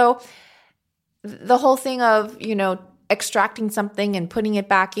together. So the whole thing of, extracting something and putting it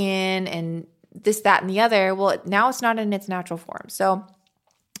back in and this, that, and the other, well, now it's not in its natural form. So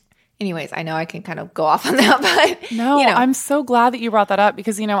anyways, I know I can kind of go off on that, but no, I'm so glad that you brought that up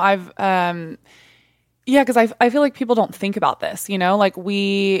because, I've, because I feel like people don't think about this, like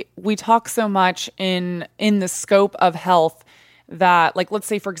we talk so much in the scope of health that, like, let's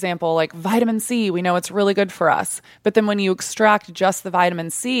say, for example, like vitamin C, we know it's really good for us. But then when you extract just the vitamin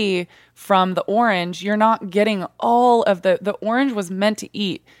C from the orange, you're not getting all of the orange was meant to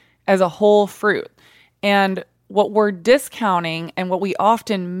eat as a whole fruit. And what we're discounting and what we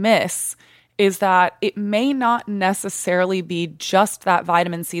often miss is that it may not necessarily be just that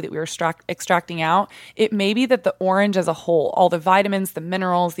vitamin C that we were extracting out. It may be that the orange as a whole, all the vitamins, the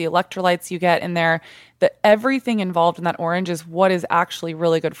minerals, the electrolytes you get in there, that everything involved in that orange is what is actually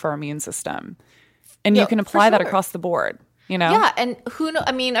really good for our immune system. And you can apply that across the board, Yeah, and who know?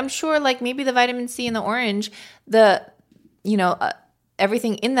 I mean, I'm sure like maybe the vitamin C in the orange,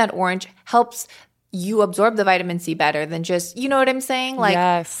 everything in that orange helps you absorb the vitamin C better than just, you know what I'm saying? Like,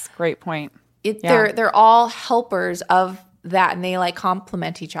 yes, great point. They're all helpers of that, and they like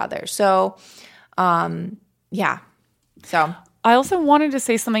complement each other. So, So I also wanted to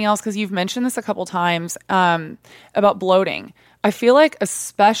say something else because you've mentioned this a couple times about bloating. I feel like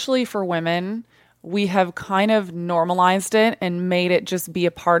especially for women, we have kind of normalized it and made it just be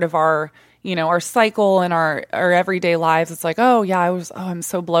a part of our, our cycle and our everyday lives. It's like, I'm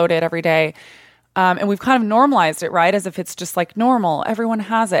so bloated every day. And we've kind of normalized it, right? As if it's just like normal. Everyone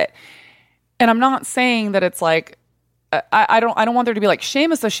has it. And I'm not saying that it's like, I don't want there to be like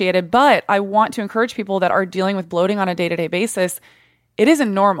shame associated, but I want to encourage people that are dealing with bloating on a day-to-day basis. It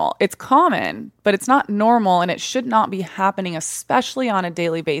isn't normal. It's common, but it's not normal, and it should not be happening, especially on a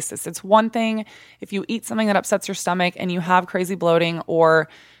daily basis. It's one thing if you eat something that upsets your stomach and you have crazy bloating or,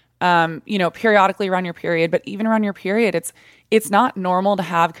 periodically around your period, but even around your period, it's not normal to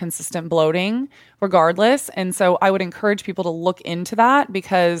have consistent bloating regardless. And so I would encourage people to look into that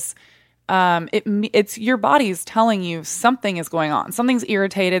because it's your body's telling you something is going on. Something's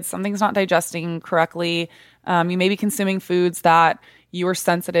irritated. Something's not digesting correctly. You may be consuming foods that you are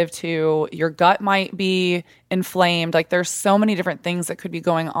sensitive to. Your gut might be inflamed. Like there's so many different things that could be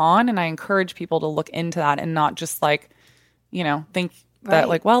going on. And I encourage people to look into that and not just like, think that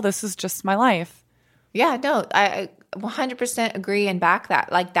like, well, this is just my life. Yeah, no, I 100% agree and back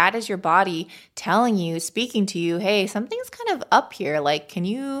that. Like that is your body telling you, speaking to you, hey, something's kind of up here. Like, can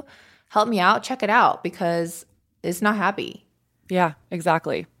you help me out? Check it out because it's not happy. Yeah,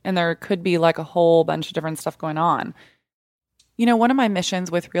 exactly. And there could be like a whole bunch of different stuff going on. One of my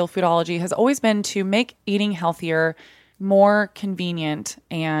missions with Real Foodology has always been to make eating healthier more convenient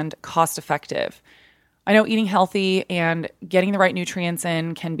and cost effective. I know eating healthy and getting the right nutrients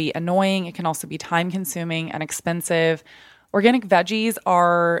in can be annoying. It can also be time consuming and expensive. Organic veggies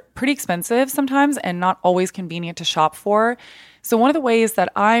are pretty expensive sometimes and not always convenient to shop for. So one of the ways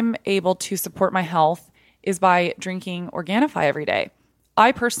that I'm able to support my health is by drinking Organifi every day.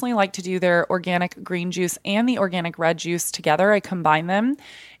 I personally like to do their organic green juice and the organic red juice together. I combine them.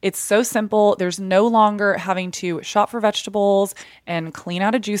 It's so simple. There's no longer having to shop for vegetables and clean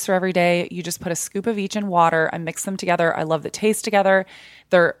out a juicer every day. You just put a scoop of each in water. I mix them together. I love the taste together.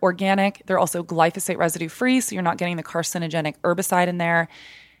 They're organic. They're also glyphosate residue free, so you're not getting the carcinogenic herbicide in there.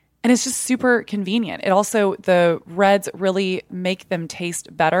 And it's just super convenient. It also, the reds really make them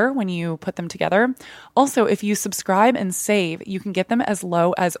taste better when you put them together. Also, if you subscribe and save, you can get them as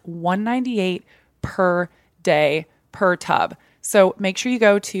low as $1.98 per day per tub. So make sure you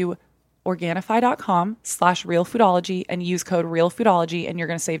go to Organifi.com/realfoodology and use code realfoodology and you're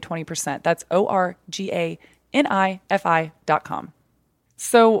going to save 20%. That's ORGANIFI.com.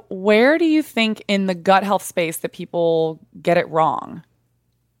 So where do you think in the gut health space that people get it wrong?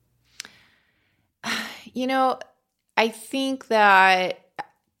 I think that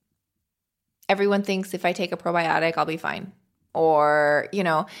everyone thinks if I take a probiotic, I'll be fine. Or,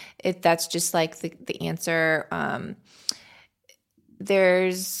 if that's just like the answer.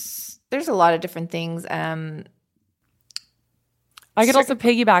 There's a lot of different things. I could also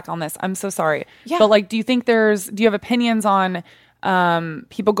piggyback on this. I'm so sorry. Yeah. But like, do you have opinions on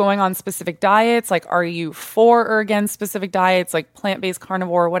people going on specific diets? Like, are you for or against specific diets, like plant-based,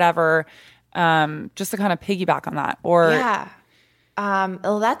 carnivore, whatever? Just to kind of piggyback on that. Or yeah.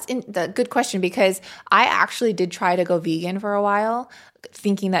 Well, that's the good question, because I actually did try to go vegan for a while,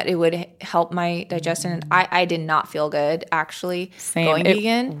 thinking that it would help my digestion. And I did not feel good, actually. Same. Going it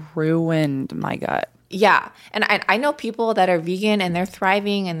vegan ruined my gut. Yeah. And I know people that are vegan and they're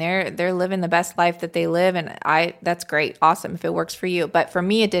thriving and they're living the best life that they live. And that's great. Awesome. If it works for you. But for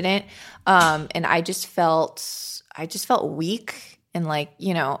me, it didn't. And I just felt weak and like,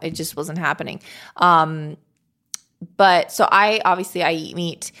 it just wasn't happening. But so I eat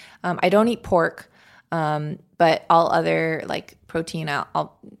meat. I don't eat pork. But all other like protein,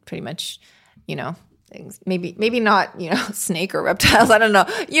 I'll pretty much, things. Maybe not, snake or reptiles. I don't know.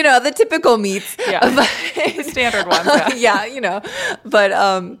 The typical meats. Yeah. The standard ones. Yeah. But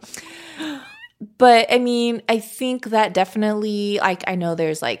I mean, I think that definitely, like, I know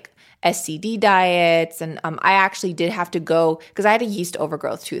there's like SCD diets, and I actually did have to go because I had a yeast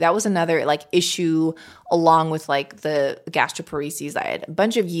overgrowth too. That was another like issue along with like the gastroparesis. I had a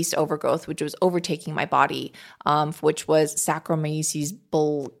bunch of yeast overgrowth, which was overtaking my body, which was Saccharomyces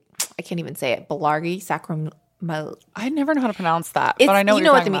I can't even say it. Belargi, I never know how to pronounce that, but I know what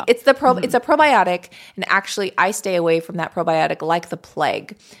you're talking about. It's it's a probiotic, and actually I stay away from that probiotic like the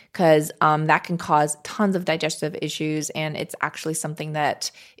plague, because that can cause tons of digestive issues, and it's actually something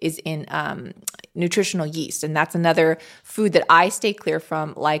that is in nutritional yeast, and that's another food that I stay clear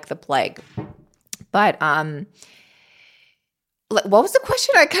from like the plague. But what was the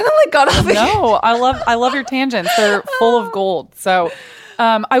question? I kind of like got off. No, I love your tangents. They're full of gold. So.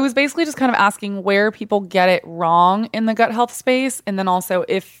 I was basically just kind of asking where people get it wrong in the gut health space. And then also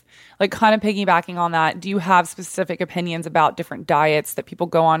if, like, kind of piggybacking on that, do you have specific opinions about different diets that people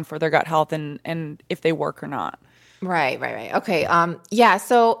go on for their gut health and if they work or not? Right. Okay. Yeah.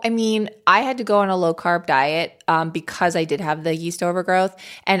 So, I mean, I had to go on a low carb diet because I did have the yeast overgrowth,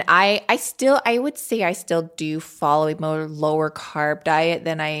 and I would say I still do follow a more lower carb diet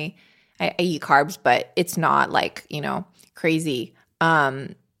than I eat carbs, but it's not like, crazy.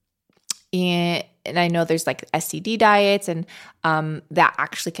 And I know there's like SCD diets, and that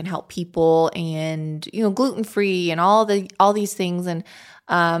actually can help people, and gluten-free and all these things. And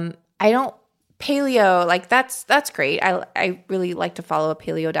I don't paleo, like that's great. I really like to follow a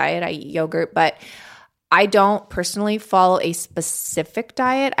paleo diet. I eat yogurt, but I don't personally follow a specific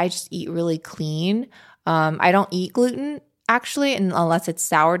diet. I just eat really clean. I don't eat gluten actually, unless it's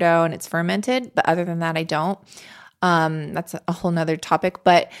sourdough and it's fermented. But other than that, I don't. That's a whole nother topic,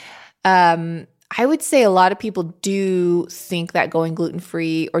 but I would say a lot of people do think that going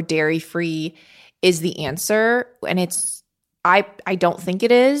gluten-free or dairy-free is the answer, and I don't think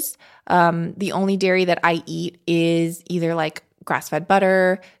it is. The only dairy that I eat is either like grass-fed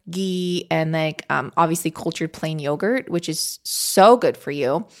butter, ghee, and like obviously cultured plain yogurt, which is so good for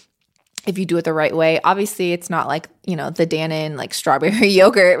you if you do it the right way. Obviously, it's not like the Dannon like strawberry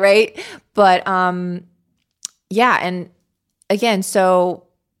yogurt, right? But yeah, and again, so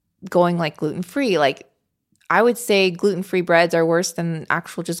going like gluten-free, like I would say gluten-free breads are worse than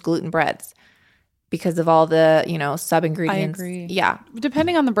actual just gluten breads because of all the, sub-ingredients. I agree. Yeah.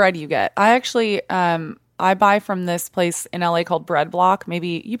 Depending on the bread you get. I actually, I buy from this place in LA called Bread Block.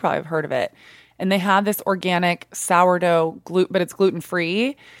 Maybe you probably have heard of it. And they have this organic sourdough, but it's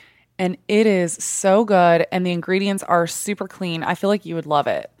gluten-free. And it is so good. And the ingredients are super clean. I feel like you would love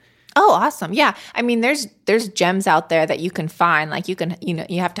it. Oh, awesome. Yeah. I mean, there's gems out there that you can find, like you can,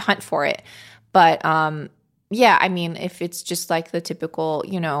 you have to hunt for it. But, yeah, I mean, if it's just like the typical,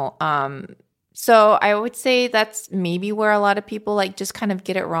 so I would say that's maybe where a lot of people like just kind of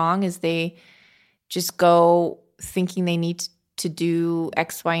get it wrong, is they just go thinking they need to do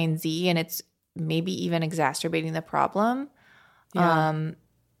X, Y, and Z, and it's maybe even exacerbating the problem. Yeah.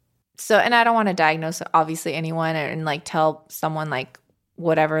 So, and I don't want to diagnose obviously anyone and like tell someone like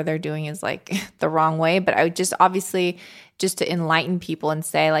whatever they're doing is like the wrong way, but I would just obviously just to enlighten people and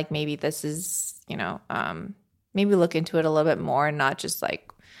say like maybe this is, maybe look into it a little bit more and not just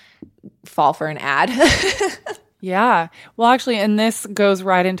like fall for an ad. Yeah. Well, actually, and this goes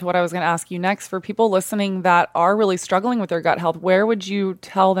right into what I was going to ask you next. For people listening that are really struggling with their gut health, where would you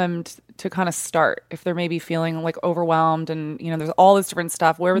tell them to kind of start if they're maybe feeling like overwhelmed and, there's all this different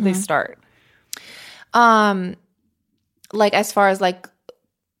stuff? Where would they start? Like as far as like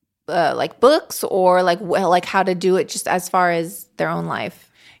books or like how to do it just as far as their own life?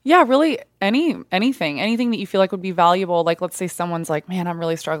 Yeah, really anything that you feel like would be valuable. Like let's say someone's like, man, I'm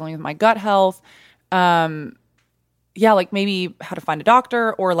really struggling with my gut health. Yeah, like maybe how to find a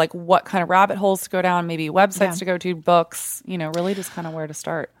doctor or like what kind of rabbit holes to go down, maybe websites to go to, books, really just kind of where to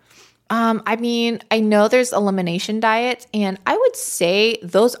start. I mean, I know there's elimination diets, and I would say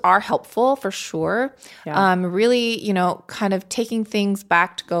those are helpful for sure. Yeah. Really, kind of taking things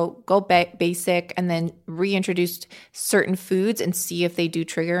back to go basic, and then reintroduce certain foods and see if they do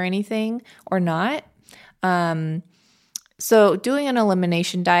trigger anything or not. So doing an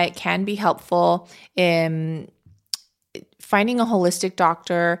elimination diet can be helpful. Finding a holistic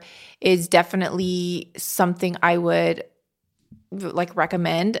doctor is definitely something I would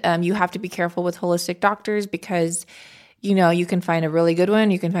recommend. You have to be careful with holistic doctors because, you can find a really good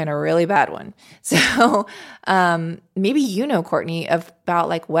one, you can find a really bad one. So maybe Courtney, about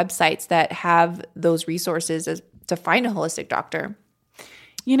like websites that have those resources to find a holistic doctor.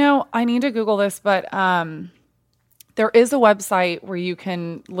 I need to Google this, but there is a website where you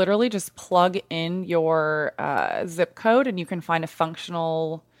can literally just plug in your zip code and you can find a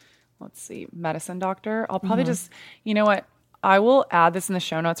functional, medicine doctor. I'll probably just, what? I will add this in the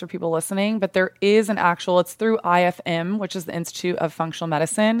show notes for people listening, but there is it's through IFM, which is the Institute of Functional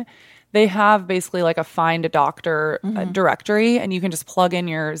Medicine. They have basically like a find a doctor directory, and you can just plug in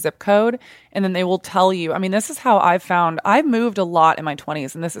your zip code and then they will tell you. I mean, this is how I've moved a lot in my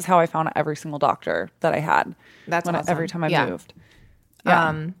 20s, and this is how I found every single doctor that I had. That's awesome. Every time I moved.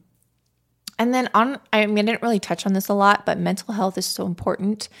 Yeah. And then I didn't really touch on this a lot, but mental health is so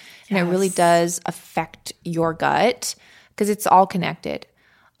important, and it really does affect your gut because it's all connected.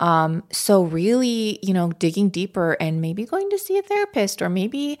 So really, digging deeper and maybe going to see a therapist or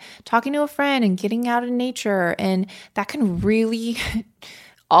maybe talking to a friend and getting out in nature, and that can really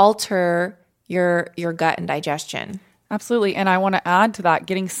alter your gut and digestion. Absolutely. And I want to add to that,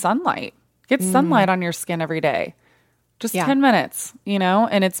 getting sunlight. Get sunlight on your skin every day. Just 10 minutes,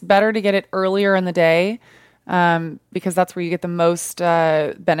 and it's better to get it earlier in the day because that's where you get the most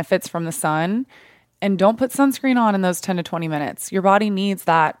benefits from the sun. And don't put sunscreen on in those 10 to 20 minutes. Your body needs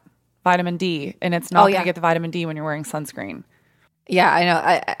that vitamin D, and it's not going to get the vitamin D when you're wearing sunscreen. Yeah, I know.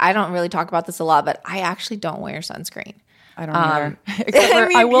 I don't really talk about this a lot, but I actually don't wear sunscreen. I don't either. Except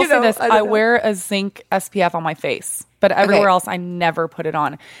for, I will say this. I wear a zinc SPF on my face, but everywhere else I never put it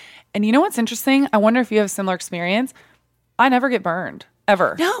on. And you know what's interesting? I wonder if you have a similar experience. I never get burned,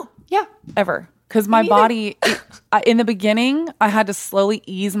 ever. No. Yeah. Ever. Because my body, in the beginning, I had to slowly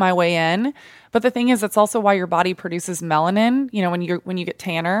ease my way in. But the thing is, that's also why your body produces melanin, when you get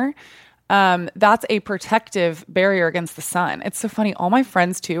tanner. That's a protective barrier against the sun. It's so funny. All my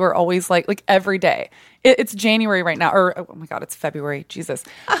friends, too, are always like every day. It's January right now. Or, oh my God, it's February. Jesus.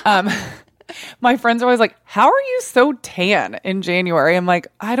 My friends are always like, how are you so tan in January? I'm like,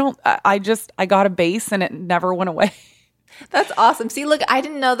 I got a base and it never went away. That's awesome. See, look, I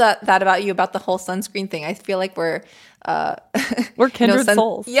didn't know that about you, about the whole sunscreen thing. I feel like we're kindred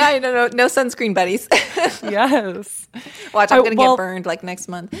souls. Yeah, no sunscreen buddies. Yes. Watch, I'm going to get burned like next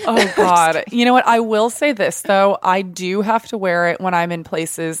month. Oh God. You know what? I will say this though. I do have to wear it when I'm in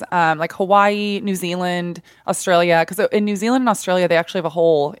places like Hawaii, New Zealand, Australia. Because in New Zealand and Australia, they actually have a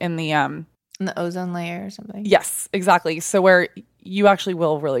hole in the in the ozone layer or something. Yes, exactly. So where you actually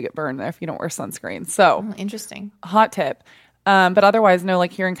will really get burned if you don't wear sunscreen. So interesting. Hot tip. But otherwise, no,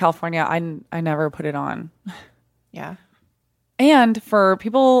 like here in California, I never put it on. Yeah. And for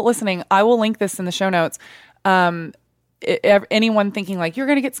people listening, I will link this in the show notes. Anyone thinking like you're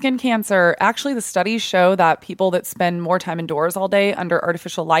going to get skin cancer, actually the studies show that people that spend more time indoors all day under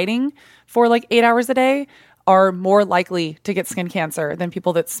artificial lighting for like 8 hours a day are more likely to get skin cancer than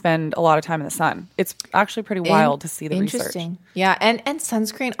people that spend a lot of time in the sun. It's actually pretty wild to see the research. Yeah, and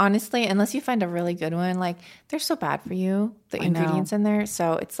sunscreen, honestly, unless you find a really good one, like they're so bad for you, the ingredients in there.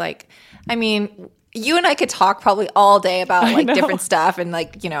 So it's like, I mean, you and I could talk probably all day about like different stuff and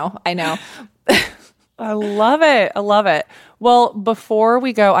like, I know. I love it. I love it. Well, before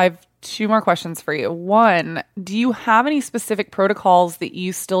we go, I have 2 more questions for you. One, do you have any specific protocols that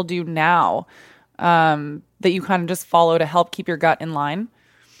you still do now that you kind of just follow to help keep your gut in line?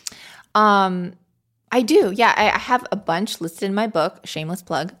 I do. Yeah, I have a bunch listed in my book. Shameless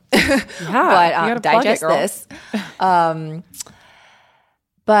plug. Yeah, but digest this.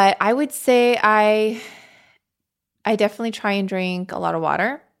 But I would say I definitely try and drink a lot of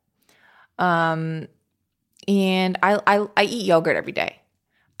water. And I eat yogurt every day.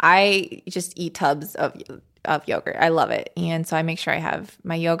 I just eat tubs of of yogurt. I love it. And so I make sure I have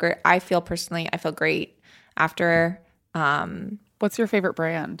my yogurt. I feel great after. What's your favorite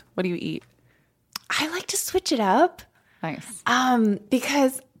brand? What do you eat? I like to switch it up. Nice.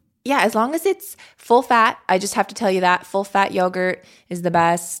 Because as long as it's full fat, I just have to tell you that full fat yogurt is the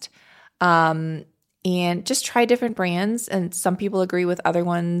best. And just try different brands. And some people agree with other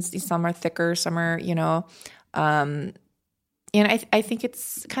ones. Some are thicker, some are, and I think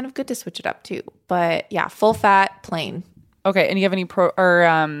it's kind of good to switch it up too. But yeah, full fat, plain. Okay. And you have any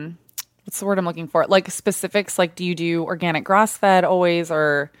what's the word I'm looking for? Like specifics, like do you do organic grass-fed always,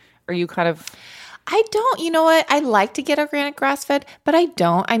 or are you kind of... I don't. You know what? I like to get organic grass-fed, but I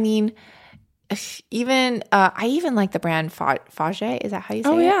don't. I mean, I even like the brand Fage. Is that how you say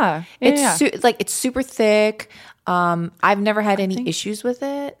it? Oh, yeah. It's super thick. I've never had any issues with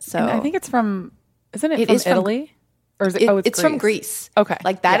it. So and I think it's from... Isn't it from Italy? Or is it? It's from Greece. Okay.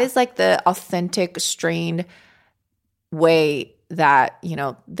 Like that is like the authentic strained way that,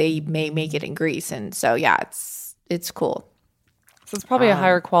 they may make it in Greece. And so, it's cool. So it's probably a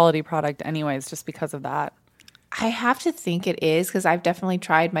higher quality product anyways, just because of that. I have to think it is, because I've definitely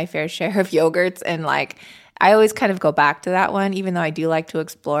tried my fair share of yogurts, and like I always kind of go back to that one, even though I do like to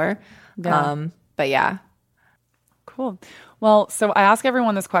explore. Yeah. But yeah. Cool. Well, so I ask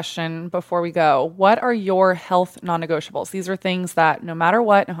everyone this question before we go. What are your health non-negotiables? These are things that no matter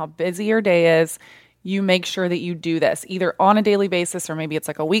what, no how busy your day is, you make sure that you do this either on a daily basis, or maybe it's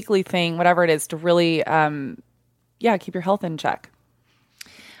like a weekly thing, whatever it is, to really, keep your health in check.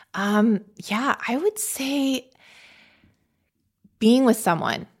 I would say being with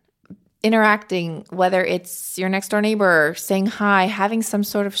someone, interacting, whether it's your next door neighbor, saying hi, having some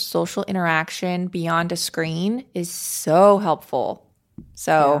sort of social interaction beyond a screen is so helpful.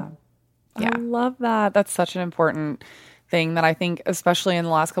 So, I love that. That's such an important thing that I think, especially in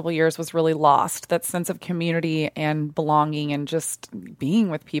the last couple of years, was really lost. That sense of community and belonging and just being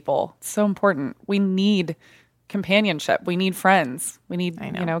with people. It's so important. We need companionship. We need friends. We need,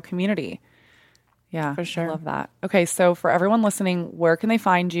 community. Yeah, for sure. I love that. Okay, so for everyone listening, where can they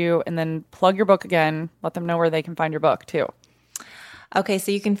find you? And then plug your book again. Let them know where they can find your book too. Okay, so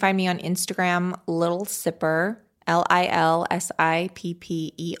you can find me on Instagram, Little Sipper, LILSIPPER,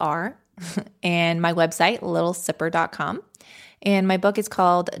 and my website, littlesipper.com. And my book is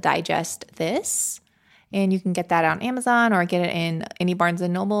called Digest This, and you can get that on Amazon or get it in any Barnes &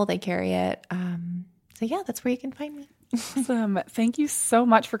 Noble. They carry it. So yeah, that's where you can find me. Awesome. Thank you so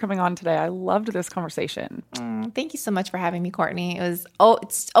much for coming on today. I loved this conversation. Thank you so much for having me, Courtney. It's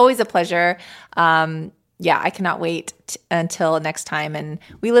always a pleasure. I cannot wait until next time. And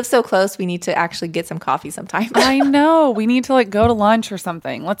we live so close, we need to actually get some coffee sometime. I know. We need to go to lunch or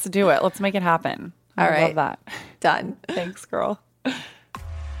something. Let's do it. Let's make it happen. All right. Love that. Done. Thanks, girl.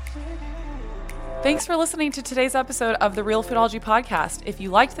 Thanks for listening to today's episode of the Real Foodology Podcast. If you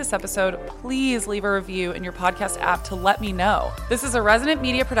liked this episode, please leave a review in your podcast app to let me know. This is a Resident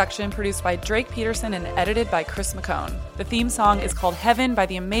Media production produced by Drake Peterson and edited by Chris McCone. The theme song is called Heaven by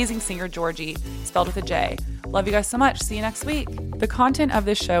the amazing singer Georgie, spelled with a J. Love you guys so much. See you next week. The content of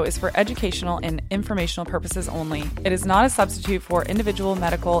this show is for educational and informational purposes only. It is not a substitute for individual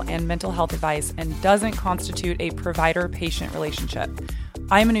medical and mental health advice and doesn't constitute a provider-patient relationship.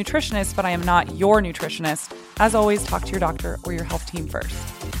 I am a nutritionist, but I am not your nutritionist. As always, talk to your doctor or your health team first.